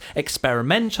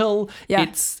experimental. Yeah.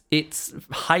 It's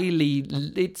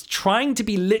trying to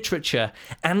be literature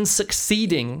and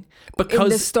succeeding because in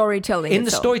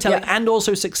the storytelling and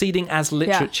also succeeding as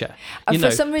literature.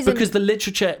 For some reason, because the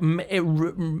literature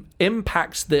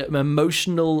impacts the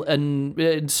emotional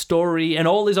and story and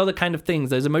all these other kind of things.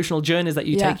 Those emotional journeys that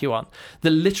you take you on, the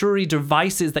literary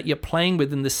devices that you're playing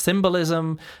with, and the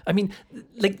symbolism. I mean,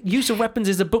 like Use of Weapons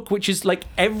is a book which is like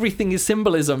everything is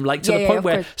symbolism. Like to the point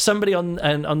where somebody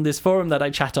on this forum that I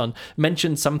chat on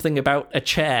mentioned something about a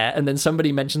chair, and then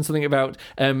somebody mentioned something about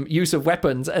use of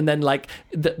weapons, and then like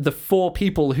the 4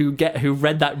 people who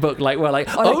read that book like were like,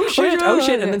 oh shit,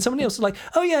 and then somebody else was like,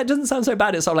 oh yeah, it doesn't sound so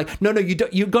bad. It's sort of like, no, you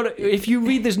don't. You got to, if you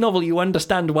read this novel, you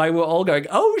understand why we're all going,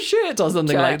 oh shit, or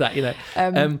something like that. You know.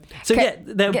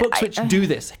 There are books which do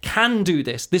this, can do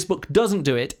this. This book doesn't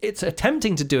do it. It's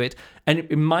attempting to do it, and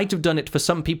it might have done it for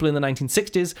some people in the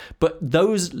 1960s, but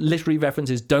those literary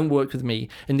references don't work with me,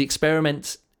 and the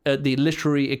experiments. The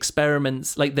literary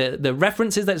experiments, like the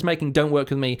references that it's making, don't work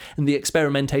with me, and the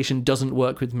experimentation doesn't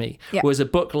work with me. Yeah. Whereas a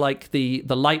book like the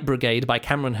Light Brigade by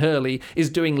Cameron Hurley is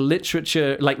doing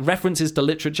literature, like references to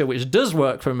literature, which does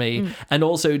work for me, and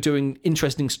also doing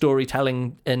interesting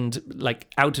storytelling and like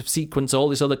out of sequence, all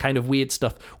this other kind of weird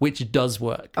stuff, which does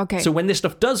work. Okay. So when this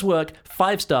stuff does work,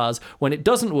 5 stars. When it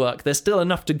doesn't work, there's still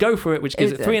enough to go for it, which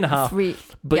gives it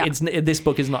 3.5. But this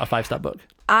book is not a 5-star book.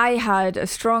 I had a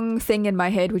strong thing in my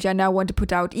head, which I now want to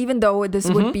put out, even though this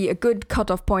would be a good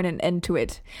cutoff point and end to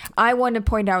it. I want to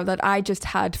point out that I just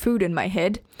had food in my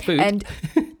head. And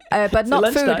but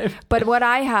not food. But what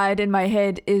I had in my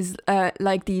head is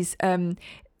like these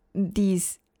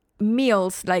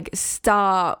meals, like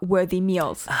star-worthy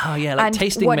meals. Oh yeah, like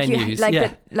tasting menus.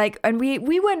 And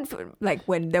we went for, like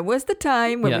when there was the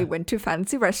time when we went to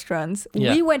fancy restaurants.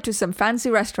 We went to some fancy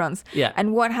restaurants. Yeah.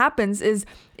 And what happens is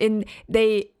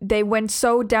they went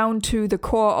so down to the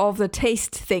core of the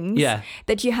taste things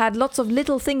that you had lots of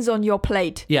little things on your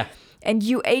plate. Yeah. And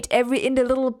you ate every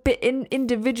individual bit,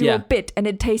 and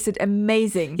it tasted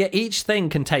amazing. Yeah, each thing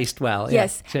can taste well.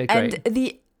 Yes. Yeah, and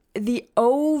the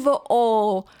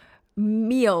overall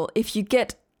meal, if you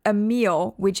get a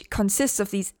meal which consists of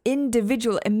these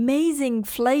individual amazing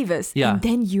flavors, and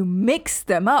then you mix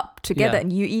them up together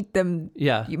and you eat them,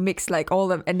 you mix like all of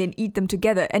them and then eat them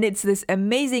together, and it's this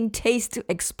amazing taste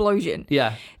explosion.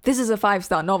 This is a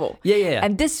 5-star novel.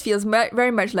 And this feels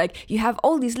very much like you have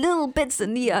all these little bits,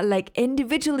 and like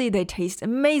individually they taste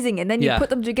amazing, and then you put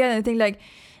them together and think like,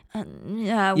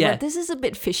 well, this is a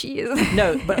bit fishy.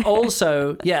 No, but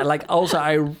also,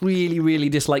 I really, really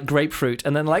dislike grapefruit.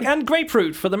 And then and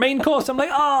grapefruit for the main course. I'm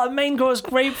like, main course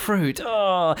grapefruit.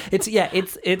 Oh,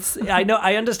 I know,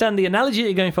 I understand the analogy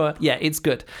you're going for. Yeah, it's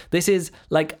good. This is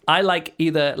like, I like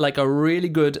either like a really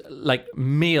good like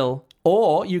meal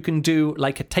Or you can do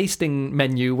like a tasting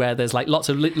menu where there's like lots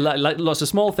of lots of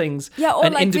small things. Yeah, or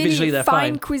and like individually really they're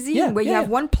fine fine. cuisine Yeah, where you yeah. have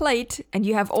one plate and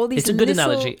you have all these. It's a good little-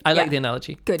 analogy. I like Yeah. the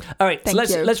analogy. Good. All right, so Thank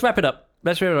you. let's wrap it up.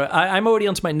 I'm already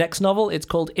onto my next novel. It's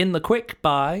called In the Quick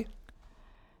by.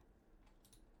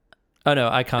 Oh no,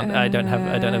 I can't. I don't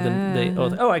have the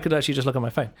author. Oh, I could actually just look on my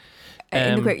phone.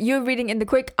 In the quick. You're reading In the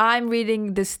Quick. I'm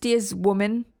reading The Steers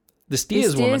Woman. The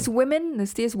Steers Woman. The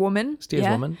Steers Woman. Steers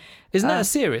yeah. Woman. Isn't that a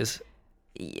series?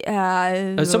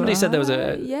 Somebody said there was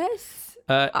a. Yes.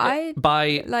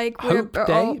 By like Hope we're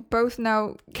Day? both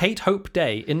now Kate Hope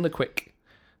Day. In the Quick.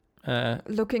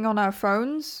 looking on our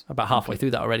phones. About halfway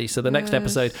through that already. So the next Yes.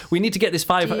 episode, we need to get this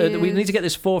we need to get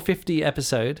this 450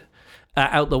 episode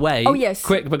out the way. Oh, yes.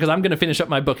 Quick, because I'm going to finish up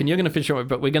my book and you're going to finish up my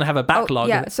book. We're going to have a backlog. Oh,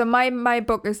 yeah. So my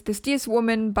book is The Steers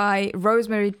Woman by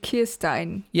Rosemary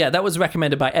Kirstein. Yeah, that was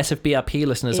recommended by SFBRP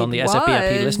listeners on the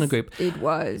SFBRP listener group. It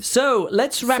was. So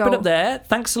let's wrap it up there.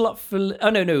 Thanks a lot for. Oh,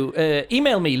 no.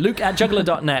 Email me,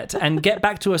 luke@juggler.net, and get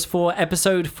back to us for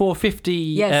episode 450.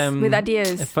 Yes, with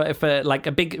ideas. For like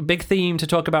a big theme to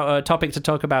talk about, or a topic to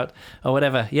talk about, or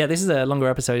whatever. Yeah, this is a longer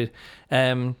episode.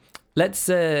 Let's,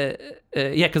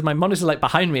 because my monitor's like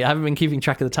behind me. I haven't been keeping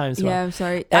track of the time. So yeah, I'm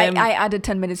sorry. I added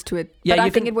 10 minutes to it. Yeah, but I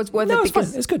think it was worth it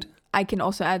because it's good. I can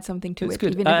also add something to It's it,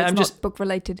 good. even if it's I'm not just- book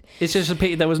related. It's just a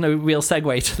pity there was no real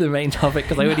segue to the main topic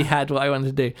because I already had what I wanted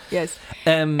to do. Yes.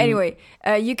 Um, Anyway,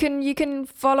 you can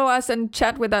follow us and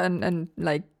chat with us and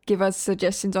like give us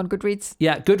suggestions on Goodreads.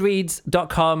 Yeah,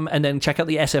 goodreads.com, and then check out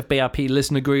the SFBRP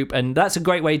listener group, and that's a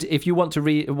great way if you want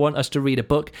us to read a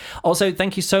book. Also,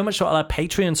 thank you so much to all our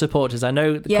Patreon supporters. I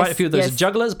know quite a few of those are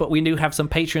jugglers, but we do have some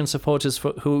Patreon supporters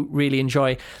who really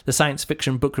enjoy the Science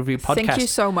Fiction Book Review podcast. Thank you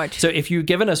so much. So if you've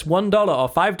given us $1 or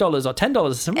 $5 or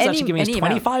 $10, someone's actually giving us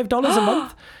 $25 a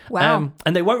month. Wow.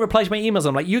 And they won't reply to my emails.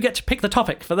 I'm like, you get to pick the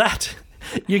topic for that.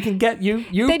 You can get you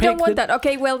They pick don't want that.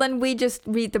 Okay, well then we just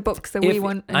read the books that we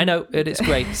want. I know it's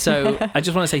great. So I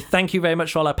just want to say thank you very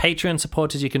much for all our Patreon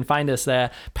supporters. You can find us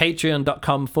there,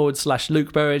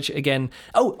 patreon.com/Luke Burridge again.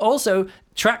 Oh, also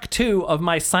track 2 of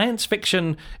my science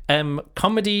fiction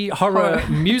comedy horror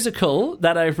musical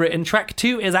that I've written. Track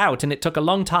 2 is out and it took a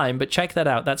long time, but check that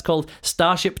out. That's called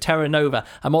Starship Terra Nova.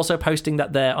 I'm also posting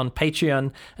that there on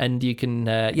Patreon, and you can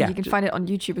you can find it on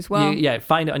YouTube as well.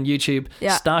 Find it on YouTube.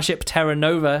 Yeah. Starship Terra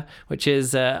Nova, which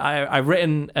is I've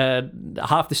written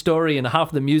half the story and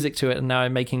half the music to it, and now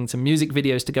I'm making some music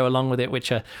videos to go along with it,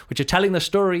 which are telling the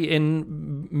story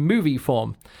in movie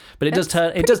form. But it does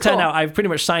turn out I've pretty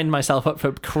much signed myself up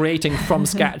for creating from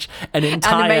scratch an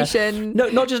entire animation. No,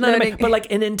 not just an animation, but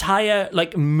like an entire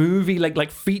like movie, like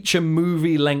feature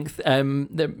movie length,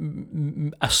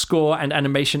 a score and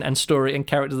animation and story and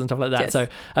characters and stuff like that. Yes. So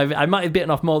I might have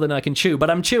bitten off more than I can chew, but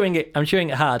I'm chewing it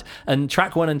hard. And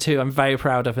track 1 and 2 I'm very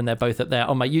proud of, and they're both up there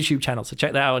on my YouTube channel. So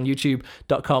check that out on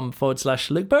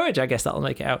youtube.com/Luke Burridge. I guess that'll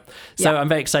make it out. So I'm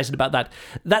very excited about that.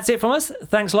 That's it from us.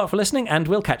 Thanks a lot for listening, and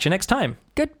we'll catch you next time.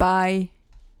 Goodbye.